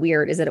that make it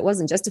weird is that it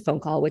wasn't just a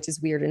phone call, which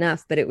is weird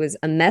enough, but it was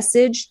a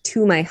message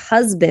to my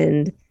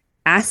husband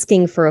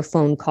asking for a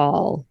phone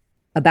call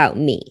about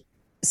me.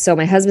 So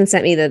my husband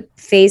sent me it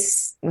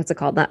was a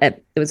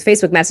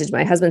Facebook message.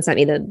 My husband sent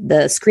me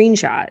the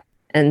screenshot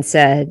and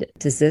said,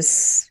 "Does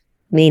this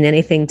mean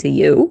anything to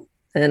you?"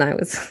 And I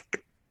was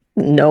like,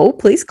 "No,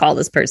 please call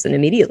this person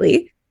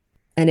immediately."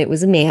 And it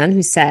was a man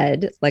who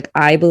said,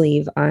 "I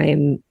believe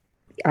I'm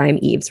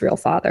Eve's real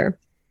father."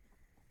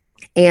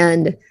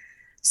 And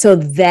so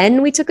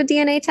then we took a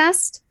DNA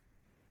test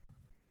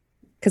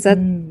because that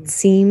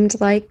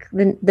seemed like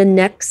the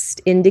next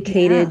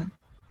indicated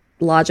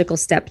logical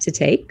step to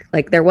take.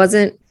 There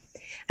wasn't,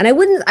 and I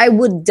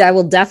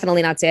will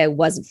definitely not say I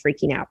wasn't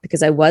freaking out,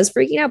 because I was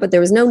freaking out, but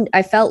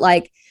I felt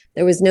like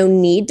there was no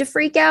need to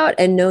freak out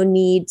and no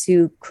need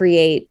to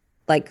create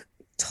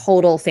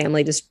total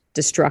family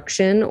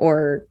destruction,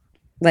 or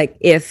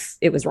if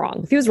it was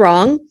wrong. If he was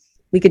wrong,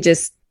 we could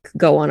just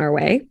go on our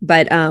way.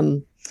 But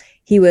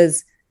he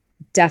was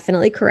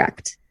definitely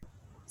correct.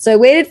 So I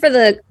waited for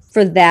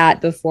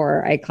that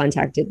before I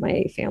contacted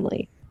my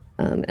family.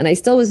 And I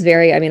still was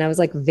I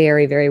was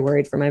very, very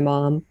worried for my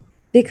mom,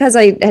 because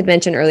I had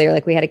mentioned earlier,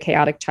 we had a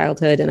chaotic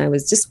childhood, and I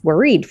was just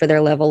worried for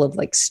their level of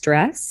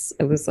stress.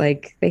 It was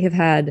they have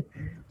had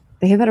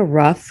a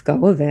rough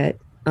go of it,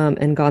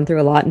 and gone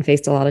through a lot and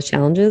faced a lot of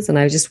challenges. And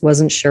I just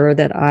wasn't sure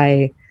that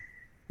I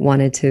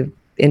wanted to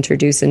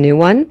introduce a new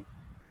one.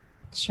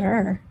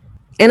 Sure.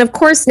 And of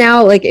course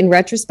now, in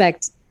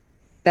retrospect,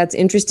 that's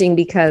interesting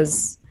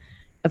because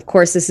of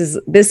course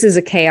this is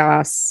a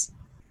chaos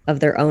of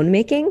their own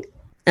making.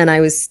 And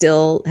I was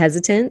still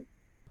hesitant.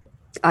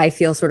 I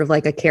feel sort of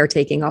like a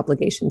caretaking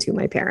obligation to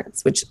my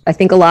parents, which I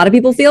think a lot of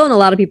people feel and a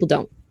lot of people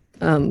don't.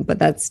 But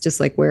that's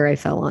just where I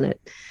fell on it.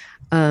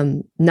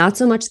 Not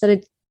so much that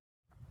I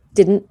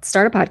didn't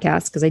start a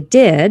podcast, because I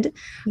did.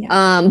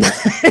 Yeah.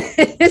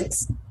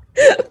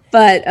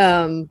 But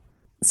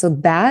so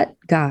that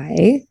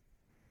guy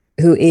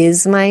who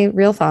is my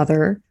real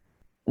father,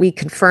 we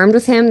confirmed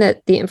with him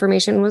that the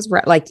information was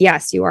right.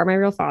 Yes, you are my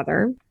real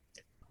father.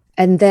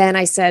 And then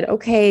I said,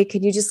 okay,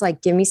 could you just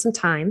give me some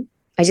time?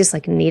 I just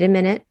need a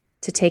minute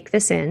to take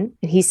this in.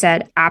 And he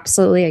said,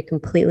 absolutely. I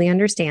completely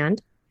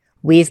understand.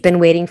 We've been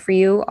waiting for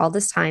you all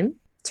this time.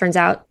 Turns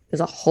out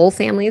there's a whole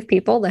family of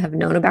people that have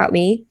known about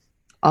me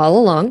all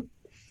along.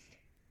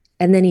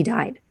 And then he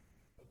died.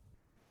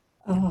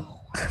 Oh,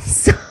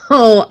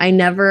 so I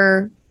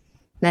never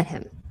met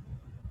him.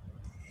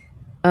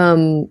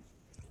 And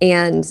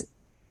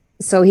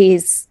so I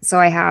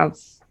have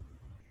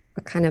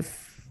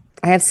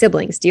I have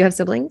siblings. Do you have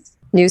siblings?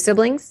 New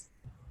siblings?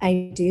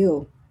 I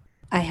do.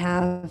 I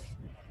have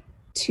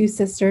 2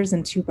 sisters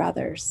and 2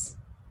 brothers.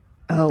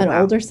 Oh, an wow.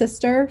 older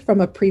sister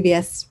from a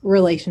previous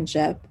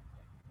relationship.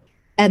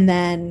 And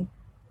then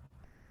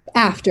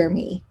after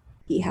me,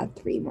 he had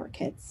 3 more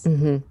kids.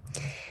 Mm-hmm.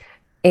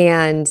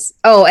 And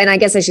I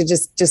guess I should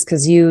just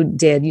because you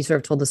sort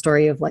of told the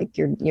story of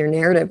your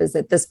narrative, is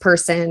that this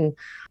person,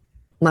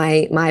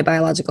 my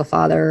biological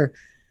father,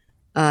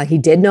 he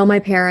did know my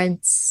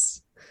parents.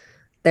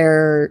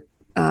 There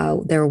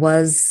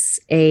was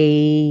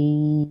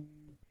a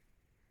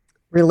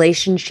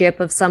relationship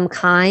of some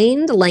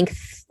kind,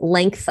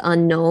 length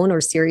unknown,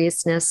 or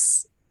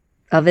seriousness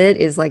of it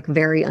is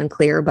very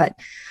unclear, but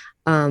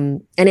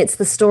and it's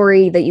the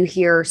story that you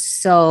hear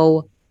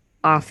so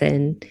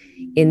often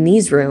in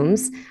these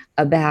rooms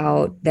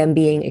about them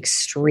being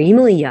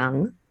extremely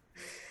young,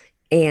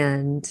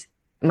 and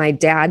my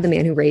dad, the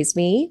man who raised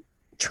me,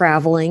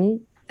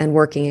 traveling and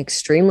working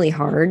extremely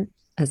hard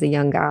as a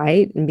young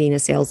guy and being a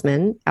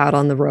salesman out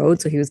on the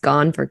road. So he was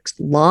gone for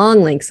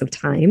long lengths of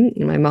time,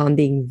 and my mom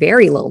being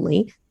very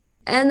lonely.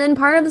 And then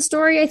part of the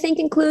story, I think,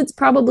 includes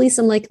probably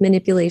some like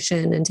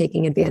manipulation and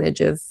taking advantage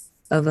of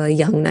a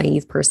young,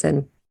 naive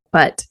person.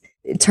 But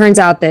it turns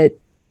out that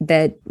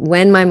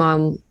when my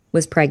mom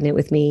was pregnant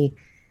with me,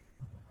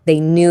 they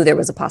knew there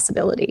was a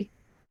possibility.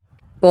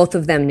 Both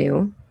of them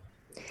knew.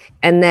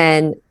 And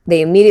then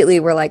they immediately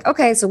were like,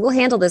 okay, so we'll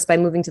handle this by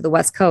moving to the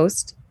West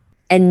Coast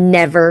and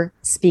never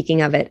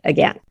speaking of it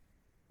again.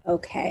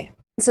 Okay.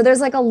 So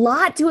there's like a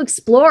lot to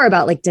explore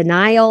about like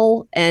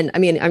denial. And I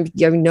mean, I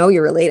know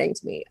you're relating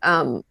to me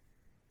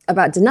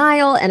about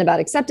denial and about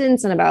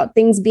acceptance and about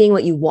things being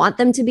what you want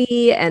them to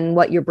be and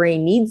what your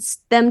brain needs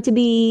them to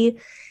be.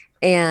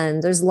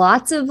 And there's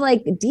lots of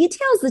like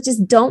details that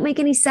just don't make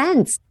any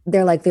sense.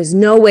 They're like, there's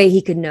no way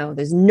he could know.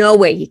 There's no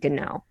way he could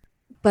know.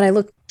 But I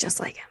look just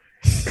like him.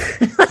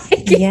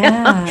 Like,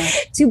 yeah. You know,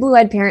 two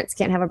blue-eyed parents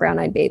can't have a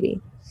brown-eyed baby.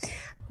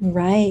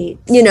 Right.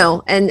 You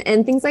know, and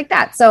things like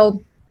that.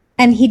 So.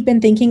 And he'd been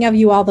thinking of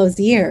you all those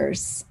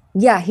years.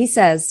 Yeah, he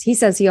says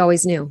he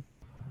always knew.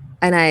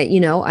 And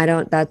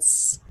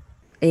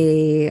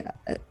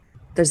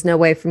there's no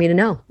way for me to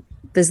know.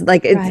 There's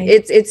like,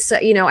 it's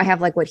you know, I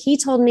have like what he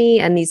told me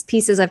and these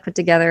pieces I've put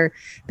together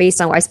based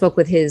on, I spoke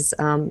with his,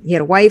 he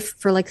had a wife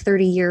for like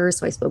 30 years.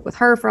 So I spoke with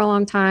her for a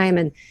long time.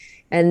 And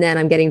then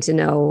I'm getting to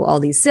know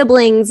all these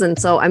siblings. And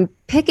so I'm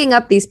picking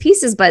up these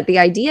pieces, but the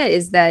idea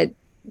is that,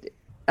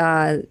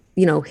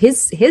 you know,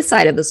 his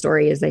side of the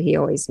story is that he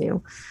always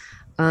knew.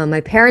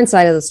 My parents'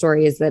 side of the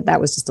story is that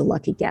was just a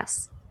lucky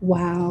guess.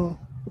 Wow.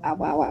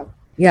 Wow.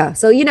 Yeah.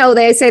 So, you know,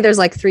 they say there's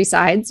like three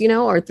sides, you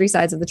know, or three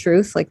sides of the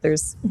truth. Like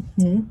there's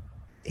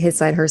his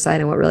side, her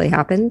side, and what really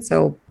happened.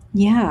 So,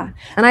 yeah.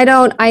 And I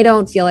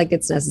don't feel like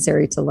it's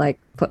necessary to like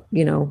put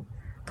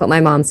my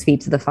mom's feet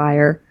to the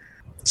fire.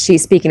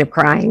 She's, speaking of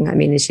crying, I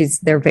mean,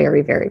 they're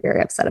very, very,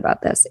 very upset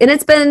about this. And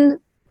it's been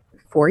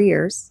 4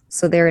 years.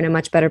 So they're in a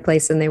much better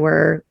place than they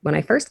were when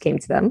I first came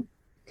to them.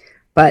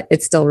 But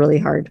it's still really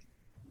hard.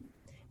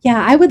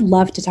 Yeah, I would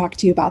love to talk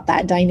to you about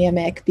that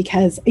dynamic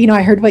because, you know,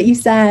 I heard what you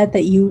said,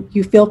 that you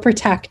feel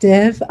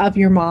protective of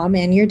your mom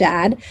and your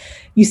dad.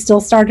 You still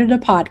started a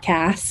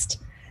podcast.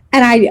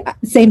 And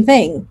same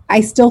thing. I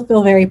still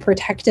feel very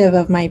protective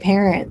of my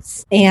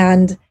parents.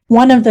 And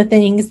one of the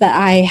things that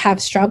I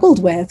have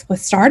struggled with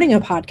starting a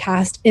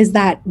podcast is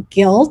that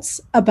guilt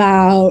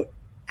about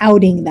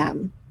outing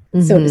them,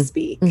 so to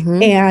speak.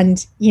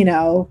 And, you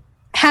know,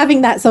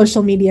 having that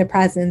social media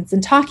presence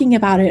and talking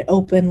about it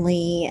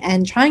openly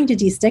and trying to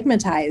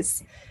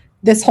destigmatize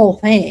this whole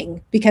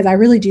thing, because I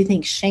really do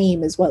think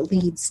shame is what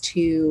leads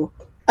to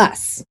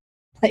us,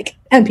 like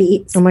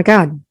MPs. Oh my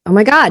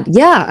God.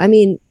 Yeah. I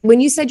mean,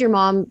 when you said your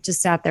mom just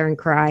sat there and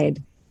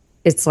cried,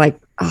 it's like,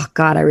 oh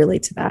God, I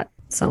relate to that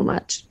so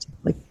much.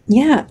 Like,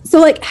 yeah. So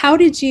like, how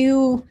did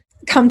you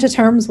come to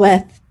terms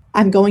with,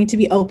 I'm going to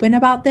be open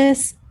about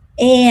this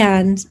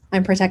and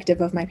I'm protective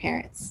of my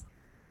parents?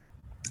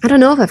 I don't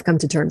know if I've come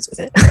to terms with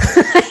it.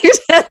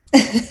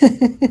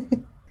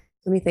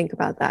 Let me think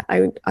about that.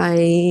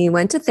 I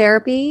went to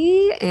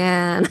therapy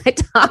and I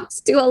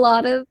talked to a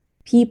lot of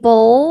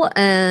people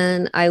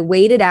and I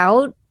weighed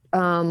out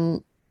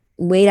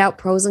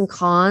pros and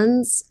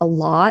cons a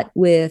lot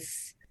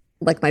with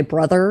like my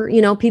brother,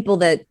 you know, people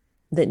that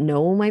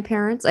know my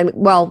parents. I mean,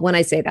 well, when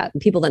I say that,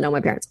 people that know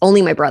my parents,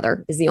 only my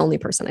brother is the only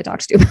person I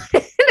talked to about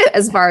it,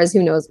 as far as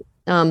who knows.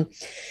 And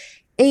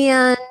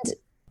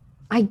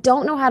I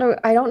don't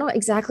know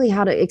exactly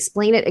how to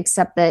explain it,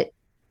 except that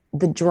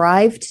the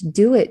drive to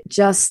do it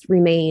just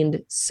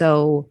remained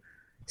so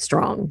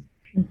strong.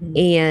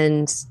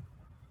 And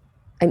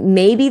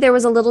maybe there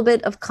was a little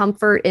bit of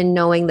comfort in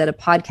knowing that a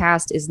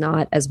podcast is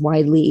not as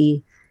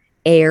widely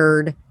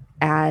aired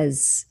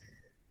as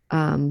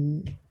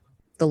the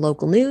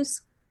local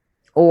news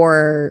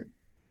or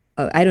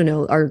I don't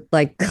know, or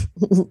like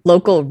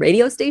local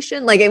radio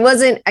station. Like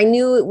I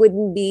knew it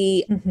wouldn't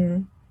be,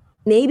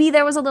 maybe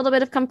there was a little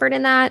bit of comfort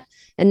in that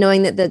and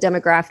knowing that the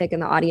demographic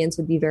and the audience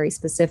would be very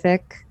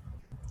specific.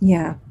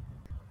 Yeah.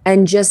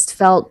 And just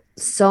felt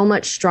so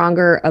much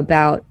stronger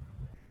about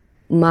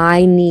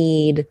my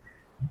need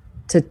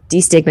to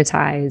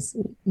destigmatize,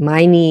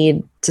 my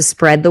need to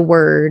spread the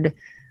word,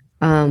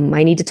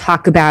 my need to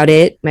talk about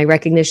it, my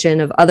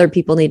recognition of other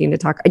people needing to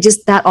talk.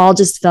 That all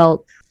just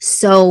felt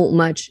so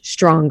much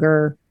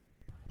stronger.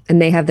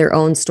 And they have their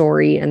own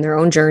story and their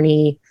own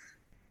journey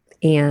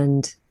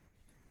and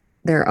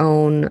their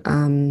own,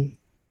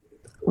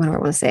 what do I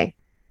want to say?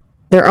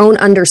 Their own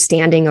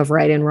understanding of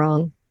right and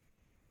wrong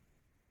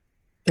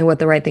and what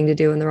the right thing to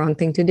do and the wrong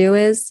thing to do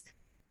is.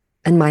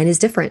 And mine is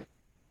different.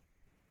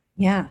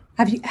 Yeah.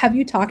 Have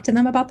you talked to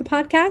them about the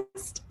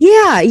podcast?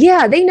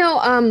 Yeah. They know,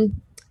 a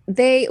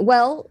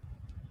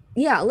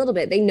little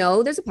bit. They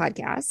know there's a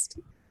podcast.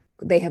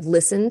 they have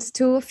listened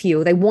to a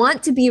few. They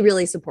want to be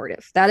really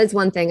supportive. That is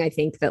one thing I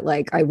think that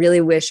like, I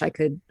really wish I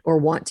could or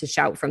want to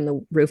shout from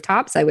the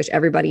rooftops. I wish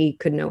everybody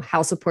could know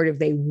how supportive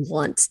they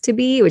want to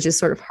be, which is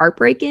sort of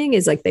heartbreaking,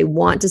 is like they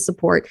want to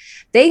support.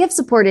 They have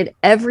supported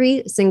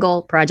every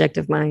single project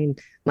of mine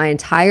my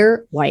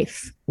entire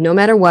life, no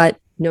matter what,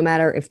 no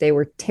matter if they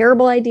were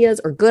terrible ideas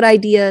or good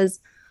ideas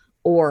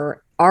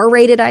or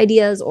R-rated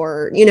ideas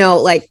or, you know,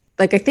 like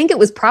I think it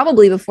was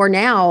probably before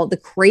now, the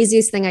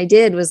craziest thing I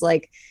did was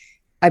like,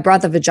 I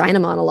brought the vagina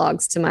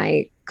monologues to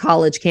my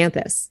college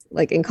campus,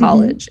 like in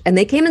college, and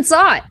they came and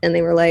saw it and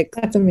they were like,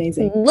 that's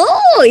amazing.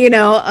 Whoa, you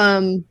know,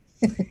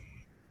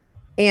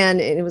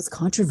 and it was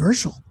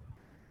controversial.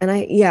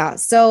 And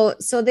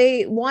so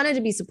they wanted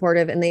to be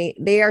supportive, and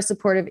they are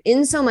supportive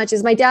in so much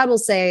as my dad will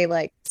say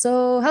like,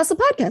 so how's the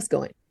podcast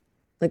going?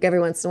 Like every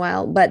once in a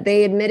while, but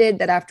they admitted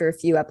that after a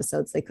few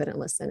episodes, they couldn't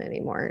listen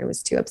anymore. It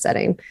was too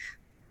upsetting.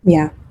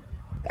 Yeah.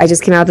 I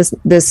just came out with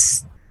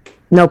this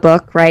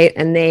notebook, right?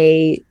 And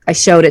I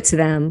showed it to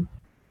them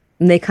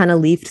and they kind of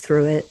leafed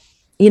through it,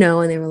 you know,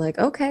 and they were like,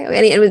 okay.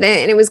 And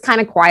it was kind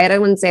of quiet. I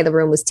wouldn't say the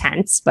room was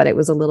tense, but it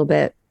was a little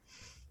bit,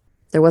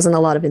 there wasn't a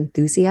lot of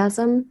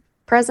enthusiasm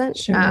present.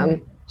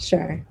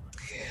 Sure.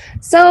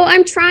 So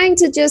I'm trying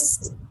to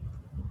just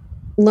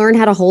learn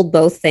how to hold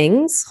both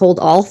things, hold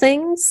all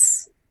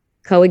things,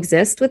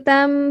 coexist with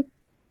them.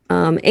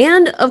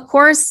 And of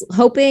course,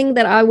 hoping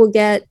that I will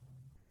get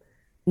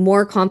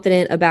more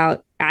confident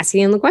about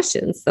asking them the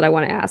questions that I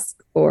want to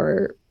ask,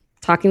 or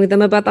talking with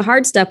them about the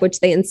hard stuff, which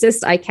they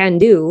insist I can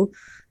do,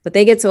 but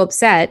they get so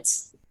upset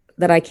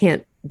that I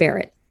can't bear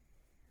it.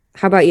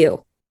 How about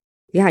you?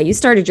 Yeah, you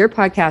started your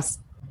podcast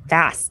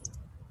fast.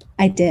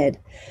 I did.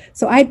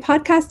 So I'd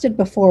podcasted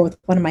before with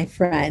one of my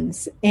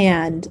friends,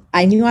 and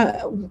I knew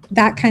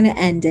that kind of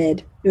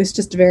ended. It was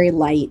just a very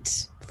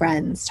light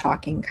friends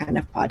talking kind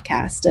of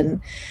podcast. And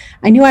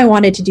I knew I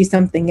wanted to do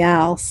something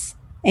else.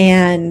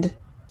 And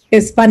it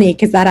was funny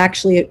because that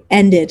actually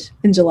ended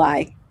in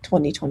July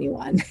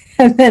 2021.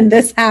 And then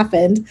this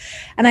happened.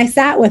 And I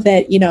sat with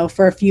it, you know,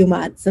 for a few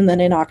months. And then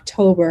in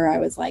October, I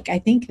was like, I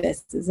think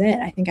this is it.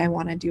 I think I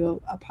want to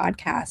do a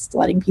podcast,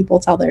 letting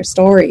people tell their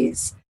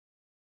stories.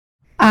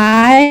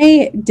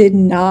 I did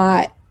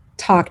not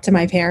talk to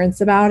my parents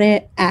about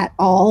it at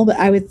all, but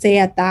I would say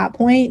at that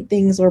point,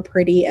 things were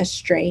pretty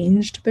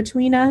estranged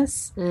between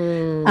us.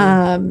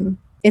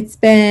 It's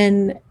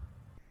been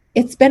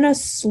a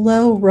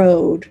slow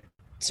road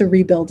to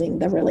rebuilding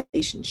the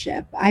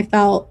relationship. I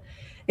felt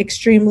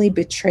extremely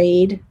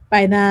betrayed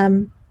by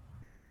them.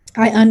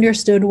 I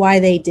understood why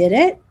they did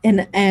it,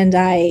 and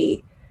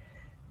I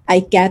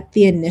get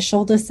the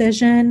initial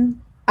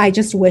decision. I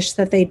just wish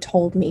that they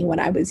told me when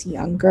I was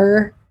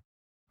younger,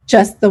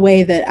 just the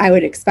way that I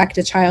would expect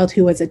a child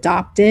who was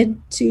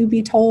adopted to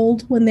be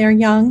told when they're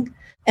young.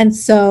 And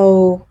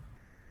so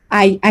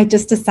I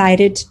just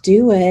decided to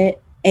do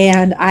it.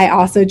 And I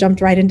also jumped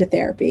right into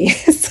therapy.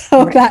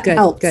 So that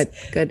helped.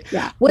 Good.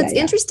 Yeah. What's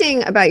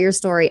interesting about your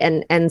story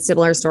and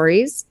similar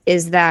stories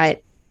is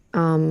that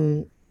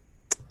I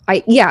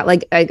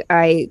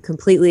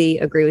completely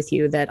agree with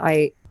you that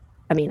I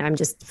mean, I'm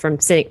just from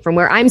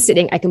where I'm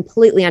sitting, I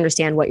completely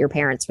understand what your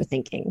parents were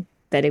thinking,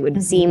 that it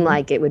would seem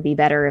like it would be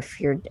better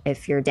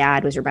if your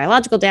dad was your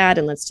biological dad,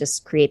 and let's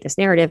just create this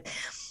narrative.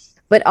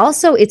 But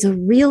also it's a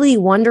really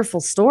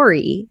wonderful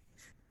story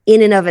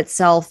in and of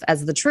itself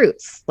as the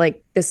truth.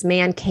 Like, this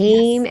man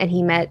came and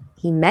he met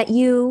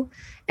you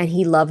and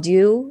he loved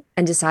you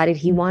and decided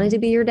he wanted to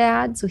be your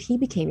dad. So he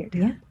became your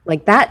dad. Yeah.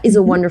 Like, that is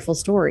a wonderful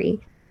story.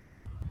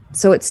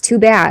 So it's too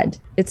bad.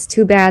 It's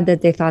too bad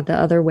that they thought the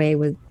other way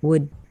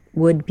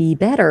would be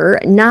better,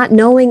 not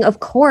knowing, of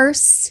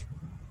course,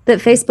 that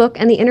Facebook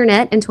and the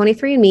internet and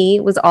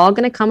 23andMe was all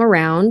going to come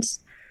around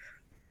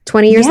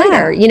 20 years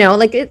later, you know,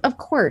 like, of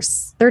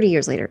course, 30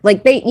 years later,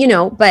 like they, you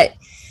know, but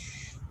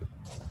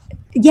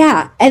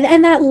yeah.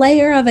 And that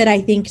layer of it,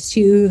 I think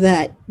too,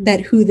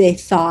 that who they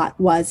thought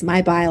was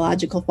my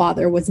biological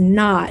father was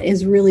not,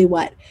 is really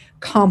what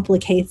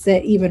complicates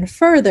it even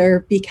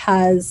further,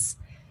 because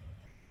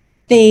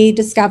they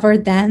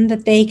discovered then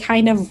that they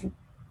kind of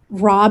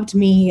robbed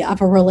me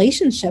of a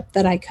relationship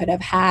that I could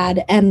have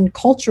had and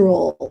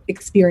cultural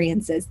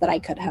experiences that I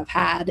could have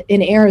had.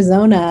 In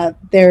Arizona,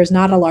 there's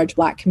not a large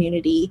Black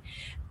community,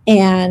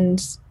 and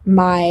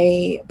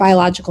my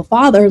biological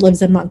father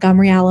lives in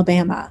Montgomery,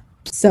 Alabama.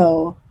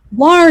 So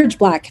large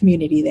Black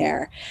community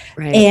there.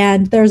 Right.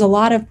 And there's a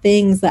lot of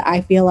things that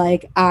I feel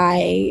like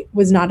I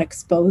was not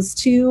exposed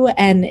to.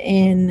 And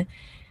in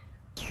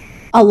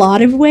a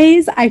lot of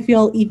ways, I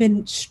feel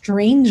even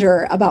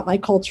stranger about my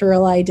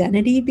cultural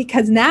identity,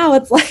 because now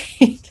it's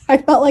like, I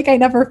felt like I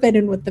never fit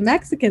in with the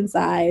Mexican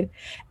side.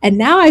 And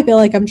now I feel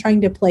like I'm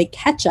trying to play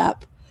catch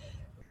up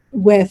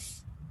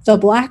with the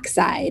Black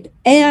side.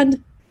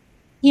 And,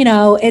 you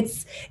know,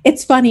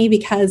 it's funny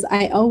because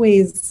I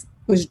always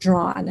was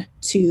drawn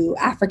to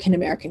African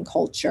American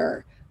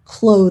culture,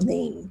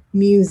 clothing,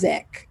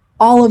 music,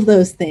 all of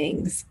those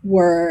things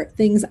were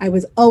things I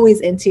was always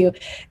into.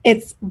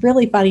 It's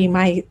really funny.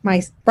 My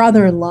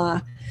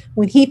brother-in-law,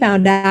 when he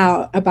found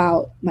out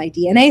about my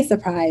DNA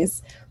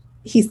surprise,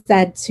 he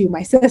said to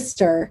my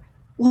sister,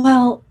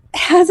 well,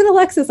 hasn't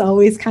Alexis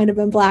always kind of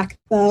been Black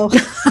though?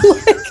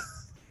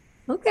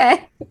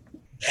 Okay.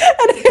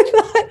 And I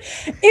thought,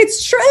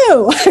 it's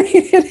true. I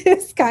mean, it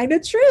is kind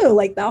of true.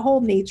 Like the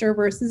whole nature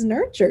versus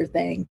nurture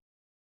thing.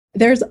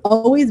 There's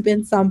always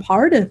been some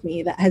part of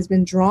me that has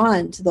been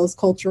drawn to those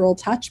cultural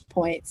touch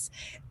points.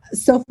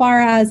 So far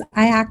as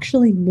I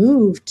actually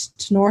moved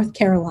to North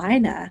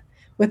Carolina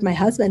with my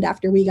husband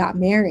after we got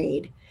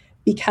married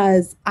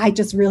because I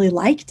just really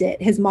liked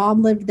it. His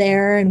mom lived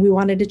there and we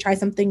wanted to try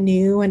something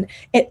new and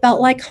it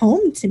felt like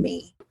home to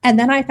me. And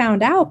then I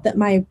found out that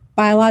my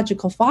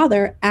biological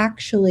father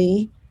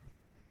actually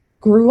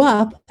grew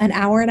up an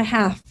hour and a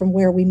half from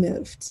where we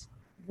moved.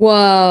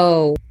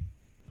 Whoa.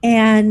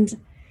 And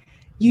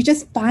you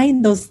just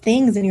find those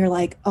things and you're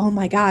like, oh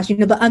my gosh,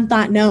 the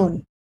unthought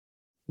known.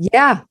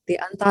 Yeah, the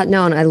unthought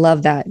known. I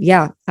love that.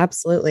 Yeah,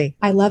 absolutely.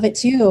 I love it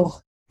too.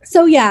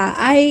 So yeah,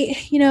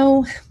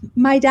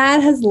 my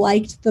dad has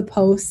liked the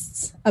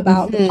posts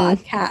about the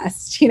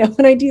podcast,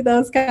 when I do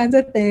those kinds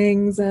of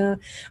things.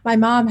 My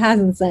mom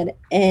hasn't said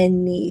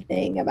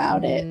anything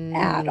about it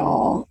at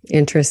all.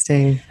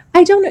 Interesting.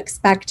 I don't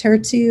expect her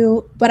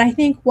to, but I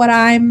think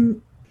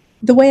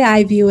the way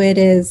I view it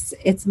is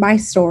it's my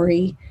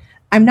story.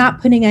 I'm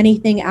not putting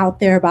anything out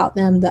there about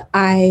them that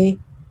I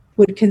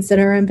would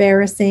consider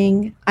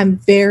embarrassing. I'm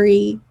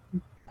very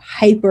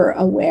hyper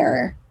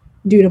aware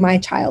due to my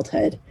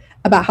childhood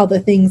about how the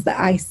things that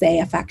I say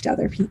affect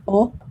other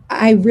people.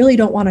 I really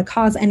don't want to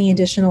cause any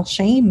additional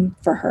shame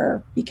for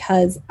her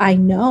because I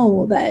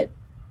know that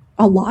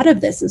a lot of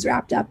this is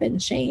wrapped up in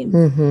shame.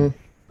 Mm-hmm.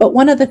 But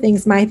one of the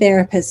things my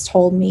therapist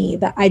told me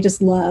that I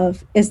just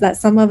love is that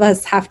some of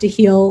us have to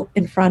heal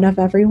in front of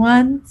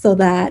everyone so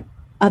that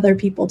other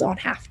people don't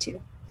have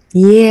to.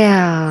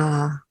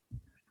 Yeah.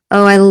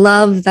 Oh, I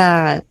love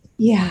that.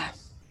 Yeah.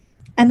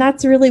 And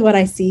that's really what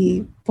I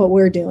see what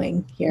we're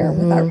doing here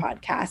with our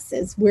podcast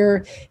is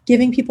we're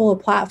giving people a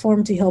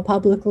platform to heal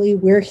publicly.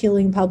 We're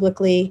healing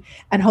publicly.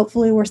 And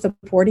hopefully we're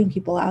supporting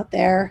people out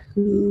there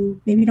who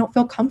maybe don't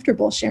feel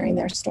comfortable sharing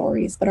their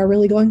stories, but are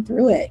really going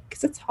through it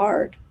because it's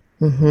hard.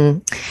 Mm-hmm.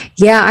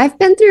 Yeah, I've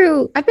been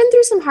through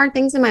some hard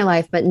things in my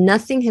life, but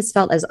nothing has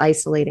felt as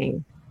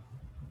isolating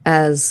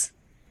as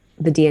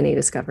the DNA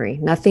discovery.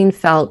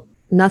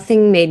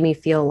 Nothing made me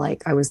feel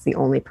like I was the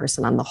only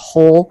person on the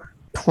whole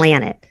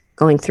planet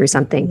going through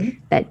something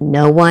that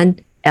no one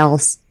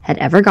else had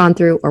ever gone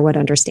through or would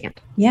understand.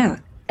 Yeah.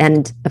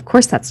 And of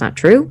course that's not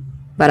true,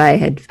 but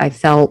I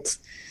felt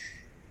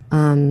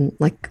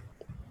like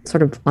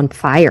sort of on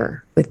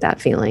fire with that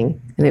feeling.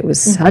 And it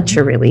was such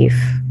a relief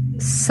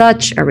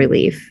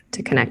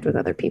to connect with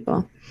other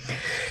people.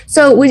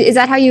 So is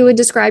that how you would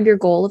describe your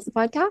goal of the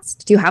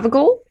podcast? Do you have a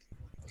goal?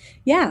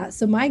 Yeah.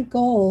 So my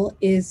goal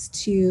is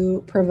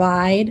to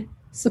provide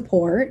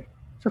support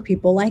for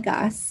people like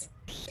us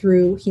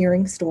through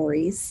hearing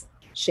stories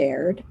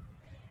shared.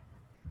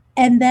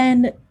 And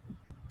then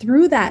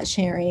through that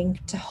sharing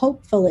to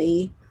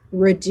hopefully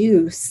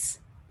reduce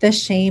the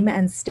shame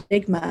and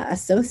stigma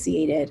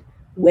associated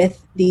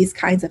with these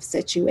kinds of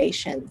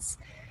situations.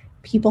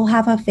 People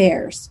have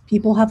affairs,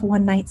 people have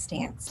one-night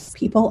stands,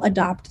 people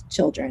adopt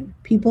children,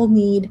 people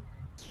need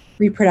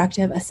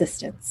reproductive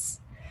assistance.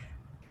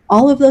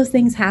 All of those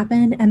things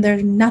happen, and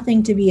there's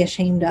nothing to be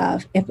ashamed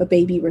of if a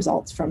baby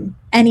results from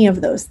any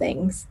of those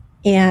things.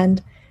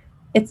 And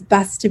it's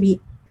best to be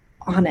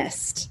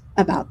honest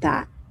about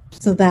that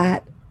so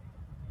that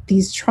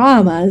these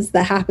traumas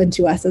that happen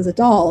to us as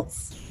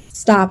adults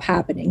stop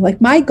happening. Like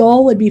my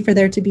goal would be for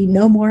there to be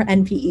no more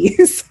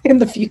NPEs in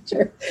the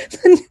future.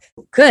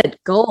 Good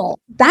goal.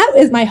 That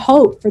is my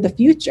hope for the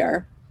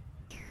future.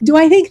 Do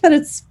I think that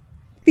it's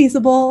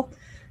feasible?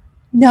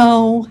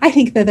 No, I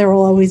think that there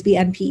will always be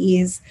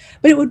NPEs,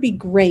 but it would be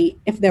great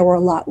if there were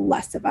a lot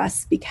less of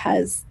us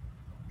because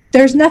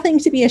there's nothing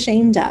to be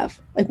ashamed of.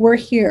 Like we're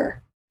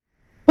here.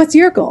 What's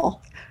your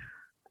goal?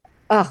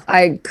 Oh,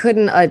 I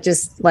couldn't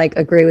just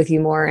agree with you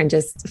more and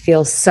just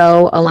feel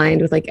so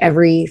aligned with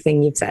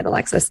everything you've said,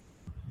 Alexis.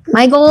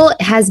 My goal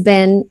has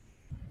been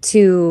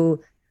to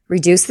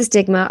reduce the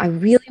stigma. I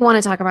really want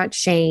to talk about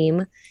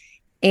shame.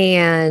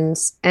 And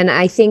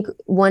I think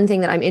one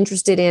thing that I'm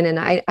interested in, and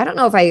I don't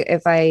know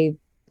if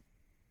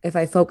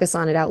I focus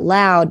on it out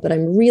loud, but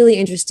I'm really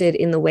interested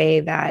in the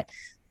way that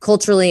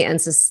culturally and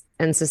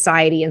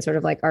society and sort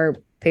of our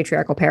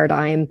patriarchal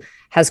paradigm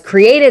has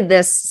created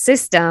this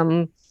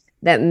system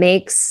that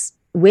makes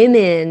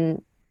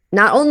women,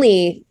 not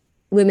only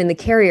women the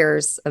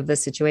carriers of the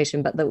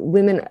situation, but the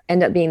women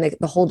end up being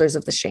the holders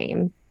of the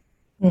shame.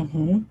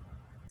 Mm-hmm.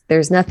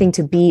 There's nothing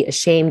to be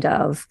ashamed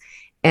of.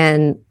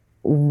 And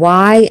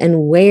why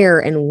and where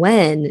and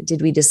when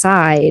did we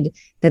decide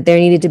that there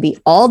needed to be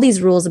all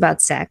these rules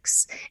about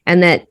sex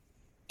and that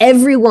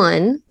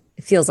everyone,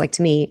 it feels like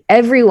to me,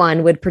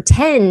 everyone would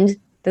pretend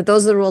that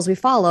those are the rules we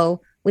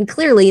follow when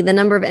clearly the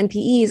number of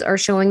NPEs are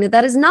showing that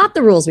that is not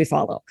the rules we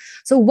follow.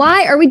 So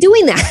why are we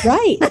doing that?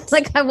 Right.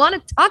 Like, I want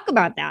to talk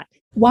about that.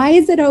 Why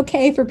is it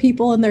okay for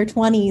people in their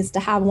 20s to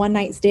have one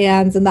night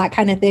stands and that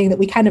kind of thing that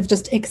we kind of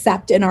just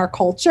accept in our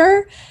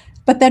culture?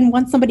 But then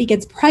once somebody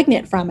gets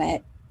pregnant from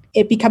it,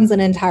 it becomes an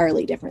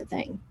entirely different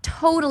thing.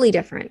 Totally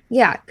different.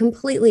 Yeah,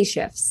 completely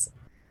shifts.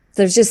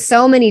 There's just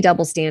so many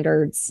double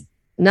standards.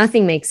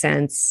 Nothing makes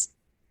sense.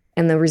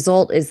 And the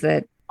result is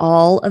that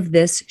all of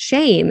this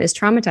shame is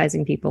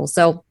traumatizing people.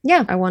 So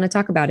yeah, I want to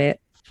talk about it.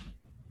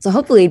 So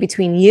hopefully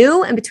between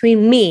you and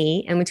between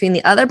me and between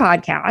the other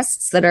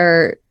podcasts that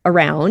are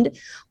around,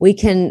 we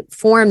can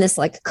form this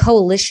like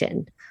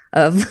coalition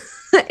of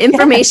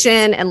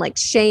information and like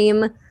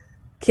shame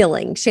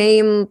killing,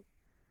 shame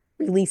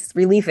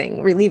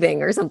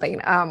relieving or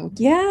something.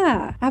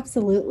 Yeah,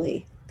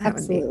 absolutely.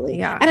 Absolutely.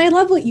 Yeah. And I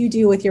love what you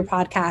do with your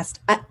podcast.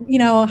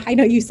 I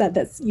know you said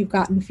that you've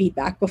gotten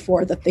feedback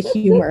before that the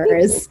humor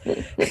is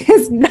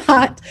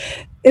not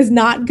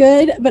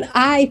good, but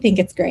I think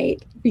it's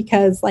great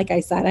because like I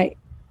said,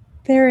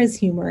 there is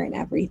humor in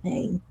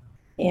everything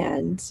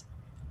and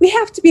we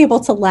have to be able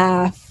to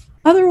laugh.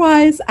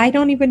 Otherwise, I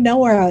don't even know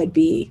where I would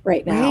be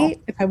right now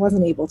if I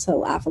wasn't able to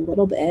laugh a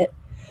little bit.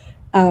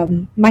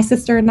 My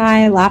sister and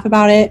I laugh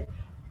about it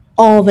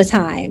all the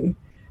time.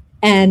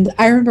 And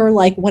I remember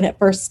like when it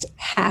first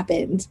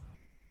happened,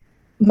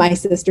 my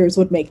sisters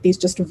would make these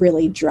just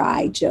really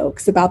dry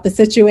jokes about the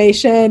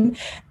situation.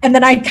 And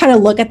then I'd kind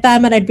of look at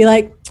them and I'd be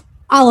like,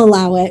 I'll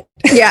allow it.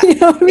 Yeah.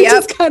 We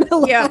just kind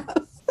of laugh.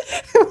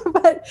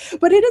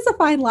 But it is a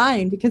fine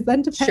line because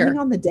then depending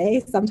on the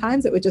day,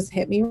 sometimes it would just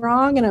hit me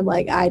wrong. And I'm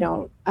like, I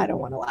don't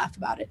want to laugh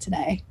about it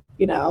today,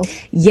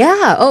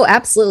 Yeah. Oh,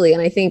 absolutely.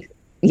 And I think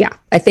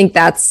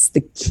that's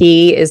the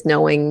key is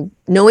knowing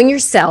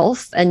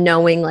yourself and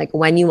knowing like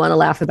when you want to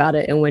laugh about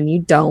it and when you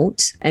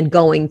don't, and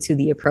going to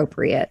the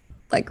appropriate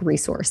like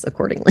resource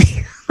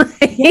accordingly.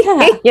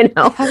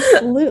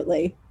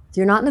 Absolutely. If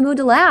you're not in the mood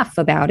to laugh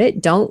about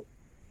it, don't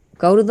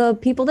go to the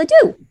people that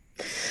do.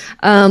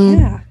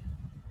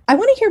 I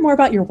want to hear more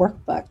about your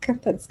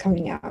workbook that's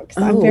coming out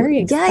because I'm very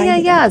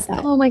excited. Yes.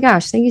 Oh my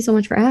gosh. Thank you so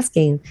much for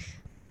asking.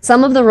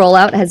 Some of the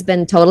rollout has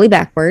been totally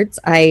backwards.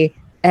 I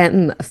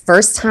am a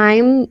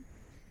first-time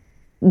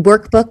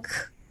workbook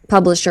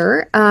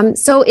publisher.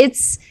 So it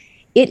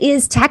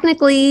is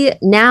technically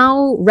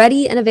now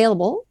ready and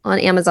available on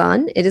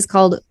Amazon. It is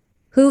called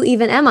Who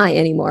Even Am I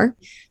Anymore?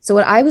 So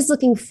what I was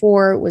looking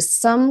for was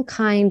some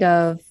kind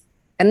of,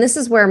 and this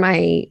is where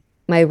my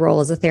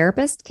role as a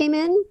therapist came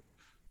in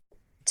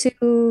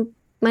to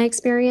my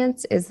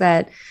experience, is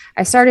that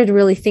I started to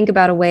really think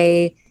about a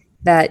way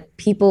that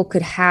people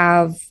could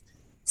have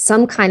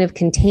some kind of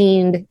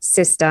contained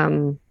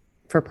system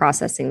for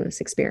processing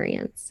this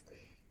experience.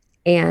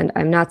 And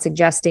I'm not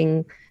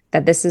suggesting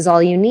that this is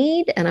all you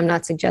need, and I'm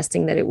not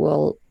suggesting that it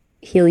will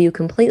heal you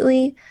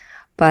completely,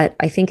 but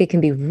I think it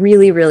can be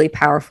really, really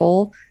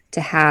powerful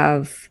to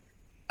have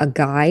a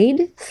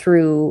guide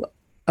through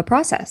a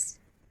process.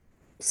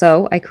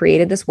 So I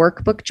created this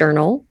workbook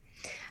journal.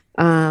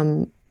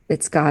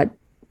 It's got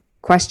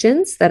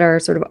questions that are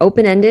sort of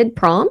open-ended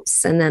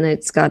prompts, and then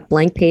it's got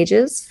blank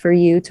pages for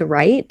you to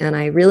write. And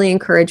I really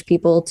encourage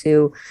people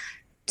to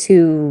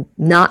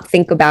not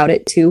think about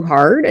it too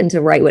hard and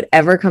to write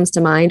whatever comes to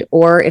mind.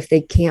 Or if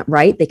they can't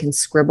write, they can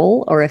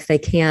scribble. Or if they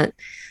can't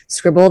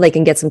scribble, they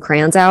can get some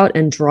crayons out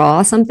and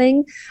draw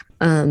something.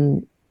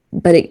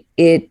 But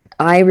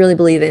I really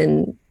believe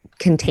in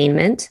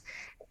containment.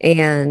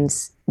 And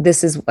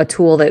this is a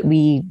tool that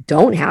we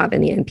don't have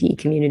in the NPE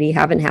community,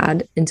 haven't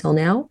had until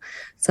now.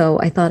 So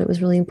I thought it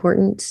was really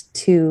important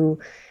to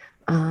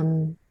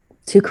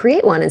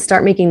create one and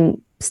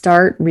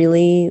start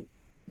really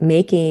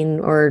making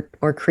or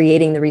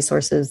creating the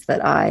resources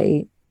that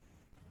I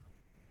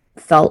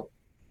felt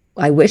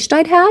I wished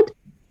I'd had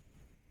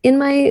in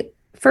my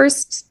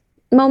first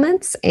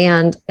moments,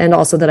 and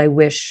also that I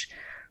wish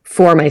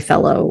for my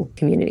fellow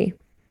community.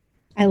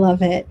 I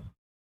love it.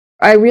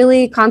 I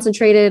really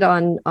concentrated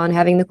on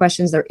having the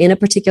questions. They're in a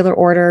particular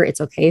order.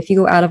 It's okay if you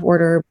go out of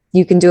order.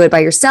 You can do it by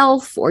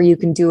yourself or you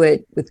can do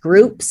it with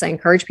groups. I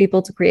encourage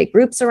people to create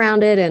groups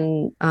around it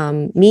and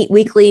meet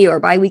weekly or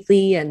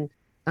biweekly and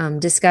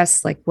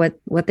discuss like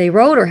what they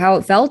wrote or how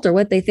it felt or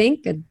what they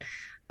think. And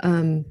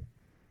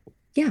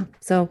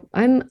so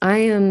I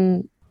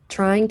am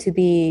trying to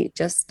be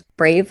just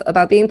brave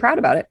about being proud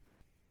about it.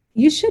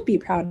 You should be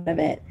proud of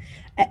it.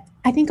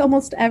 I think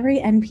almost every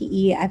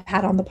NPE I've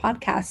had on the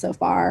podcast so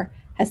far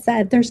has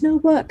said there's no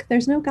book,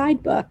 there's no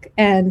guidebook.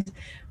 And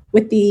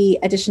with the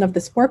addition of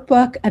this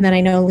workbook, and then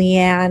I know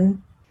Leanne,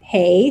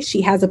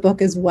 she has a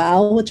book as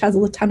well, which has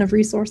a ton of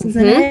resources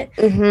in it.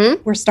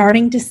 Mm-hmm. We're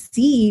starting to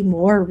see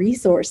more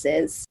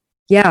resources.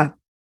 Yeah.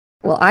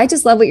 Well, I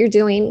just love what you're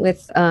doing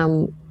with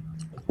the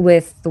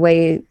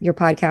way your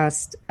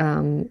podcast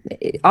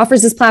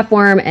offers this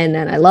platform. And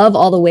then I love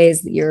all the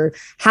ways that you're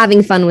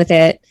having fun with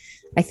it.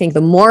 I think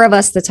the more of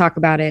us that talk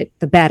about it,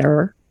 the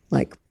better.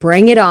 Like,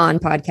 bring it on,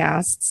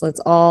 podcasts. Let's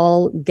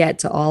all get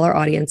to all our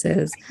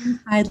audiences.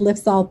 Tide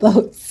lifts all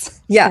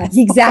boats. Yeah, Yes,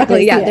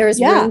 exactly. Yeah,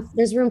 yeah.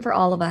 there's room for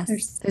all of us.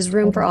 There's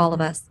room for totally all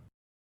of us.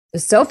 It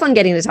was so fun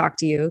getting to talk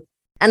to you.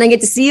 And I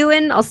get to see you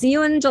I'll see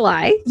you in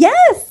July.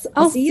 Yes,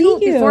 I'll see you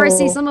before I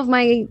see some of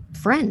my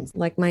friends,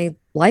 like my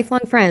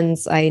lifelong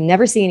friends I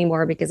never see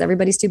anymore because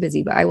everybody's too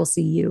busy, but I will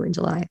see you in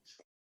July.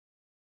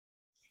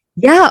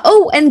 Yeah.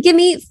 Oh, and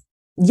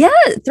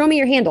throw me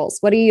your handles.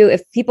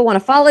 If people want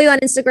to follow you on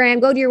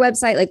Instagram, go to your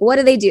website, like what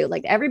do they do?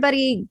 Like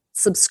everybody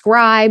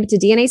subscribe to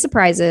DNA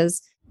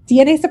Surprises.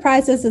 DNA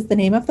Surprises is the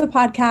name of the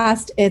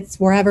podcast.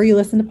 It's wherever you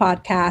listen to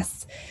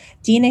podcasts.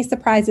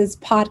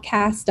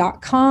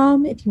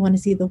 DNASurprisesPodcast.com if you want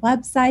to see the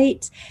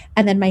website.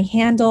 And then my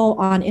handle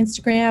on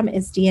Instagram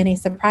is DNA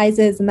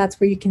Surprises. And that's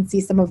where you can see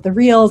some of the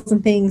reels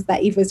and things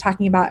that Eve was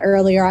talking about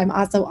earlier. I'm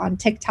also on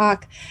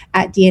TikTok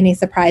at DNA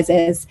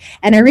Surprises.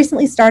 And I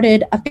recently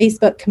started a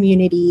Facebook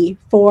community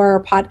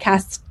for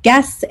podcast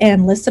guests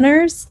and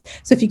listeners.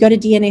 So if you go to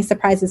DNA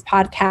Surprises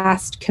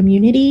Podcast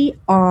Community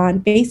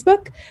on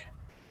Facebook,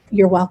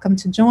 you're welcome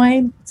to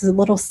join. It's a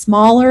little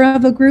smaller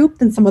of a group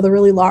than some of the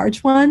really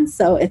large ones.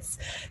 So it's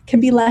can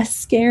be less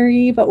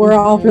scary, but we're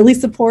all really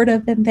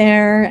supportive in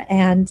there.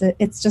 And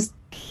it's just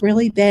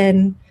really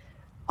been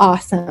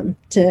awesome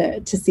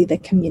to see the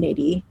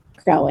community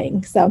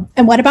growing. So,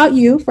 and what about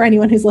you, for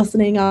anyone who's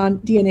listening on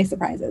DNA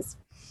Surprises?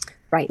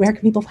 Right. Where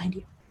can people find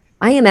you?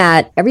 I am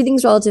at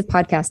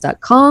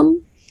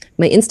everythingsrelativepodcast.com.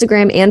 My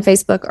Instagram and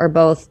Facebook are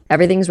both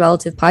Everything's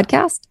Relative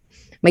Podcast.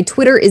 My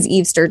Twitter is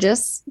Eve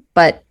Sturges,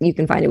 but you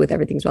can find it with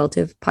Everything's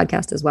Relative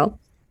Podcast as well.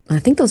 I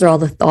think those are all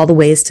the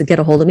ways to get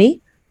a hold of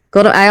me.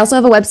 I also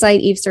have a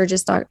website,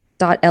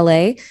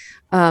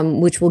 evesturges.la,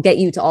 which will get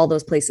you to all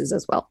those places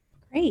as well.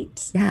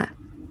 Great. Yeah.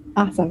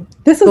 Awesome.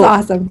 This is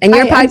awesome. And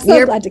I'm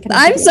so glad to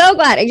connect. I'm so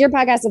glad. And your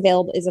podcast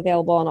is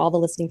available on all the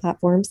listening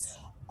platforms.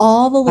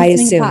 All the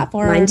listening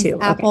platforms. Mine too.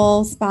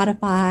 Apple,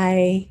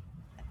 Spotify.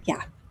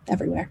 Yeah.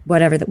 Everywhere.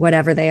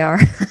 Whatever they are.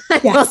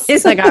 Yes.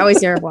 It's like I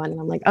always hear one and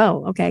I'm like,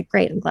 oh, okay,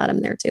 great. I'm glad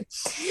I'm there too.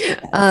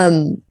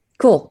 Yes.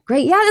 Cool.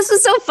 Great. Yeah, this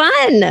was so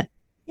fun.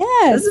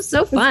 Yes. This is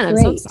so fun.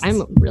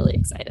 I'm really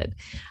excited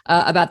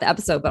about the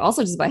episode, but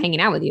also just about hanging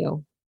out with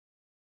you.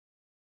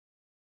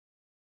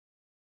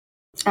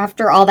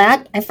 After all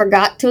that, I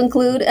forgot to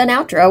include an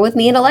outro with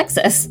me and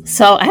Alexis.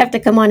 So I have to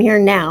come on here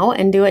now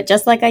and do it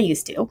just like I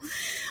used to.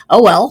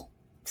 Oh, well,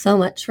 so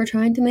much for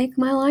trying to make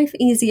my life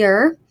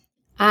easier.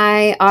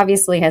 I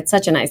obviously had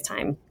such a nice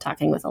time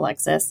talking with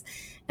Alexis.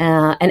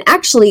 And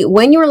actually,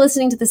 when you are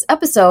listening to this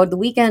episode, the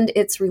weekend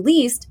it's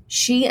released,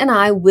 she and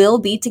I will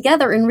be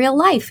together in real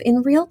life,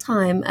 in real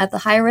time, at the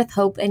Higher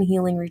Hope and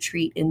Healing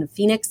Retreat in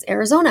Phoenix,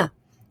 Arizona.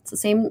 It's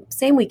the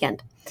same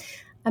weekend.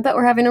 I bet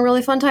we're having a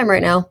really fun time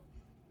right now.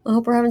 I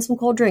hope we're having some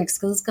cold drinks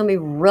because it's going to be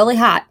really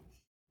hot.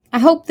 I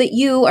hope that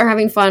you are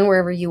having fun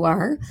wherever you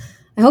are.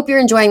 I hope you're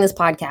enjoying this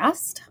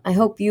podcast. I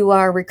hope you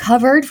are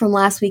recovered from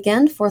last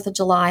weekend, 4th of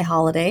July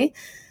holiday.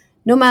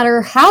 No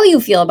matter how you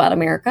feel about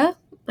America,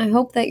 I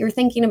hope that you're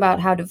thinking about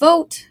how to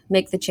vote,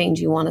 make the change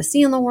you want to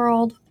see in the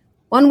world.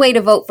 One way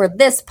to vote for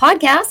this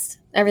podcast,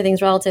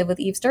 Everything's Relative with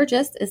Eve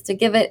Sturges, is to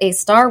give it a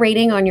star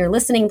rating on your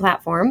listening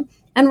platform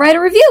and write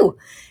a review.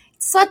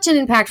 It's such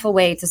an impactful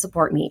way to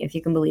support me, if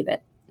you can believe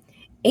it.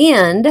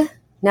 And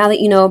now that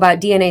you know about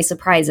DNA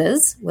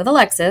Surprises with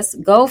Alexis,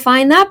 go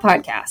find that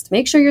podcast.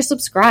 Make sure you're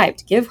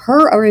subscribed. Give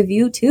her a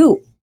review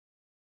too.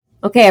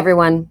 Okay,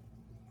 everyone,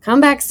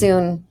 come back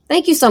soon.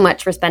 Thank you so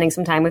much for spending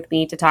some time with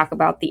me to talk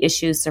about the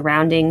issues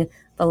surrounding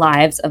the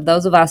lives of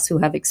those of us who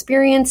have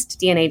experienced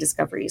DNA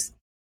discoveries.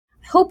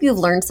 I hope you've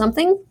learned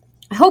something.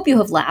 I hope you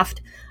have laughed.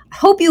 I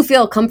hope you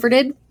feel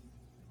comforted.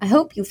 I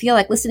hope you feel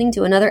like listening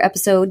to another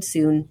episode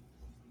soon.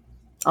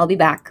 I'll be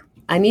back.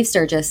 I'm Eve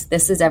Sturges.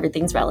 This is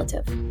Everything's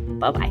Relative.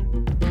 Bye-bye.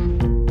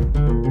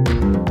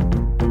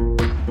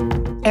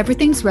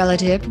 Everything's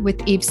Relative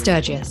with Eve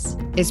Sturges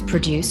is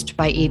produced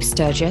by Eve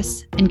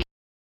Sturges and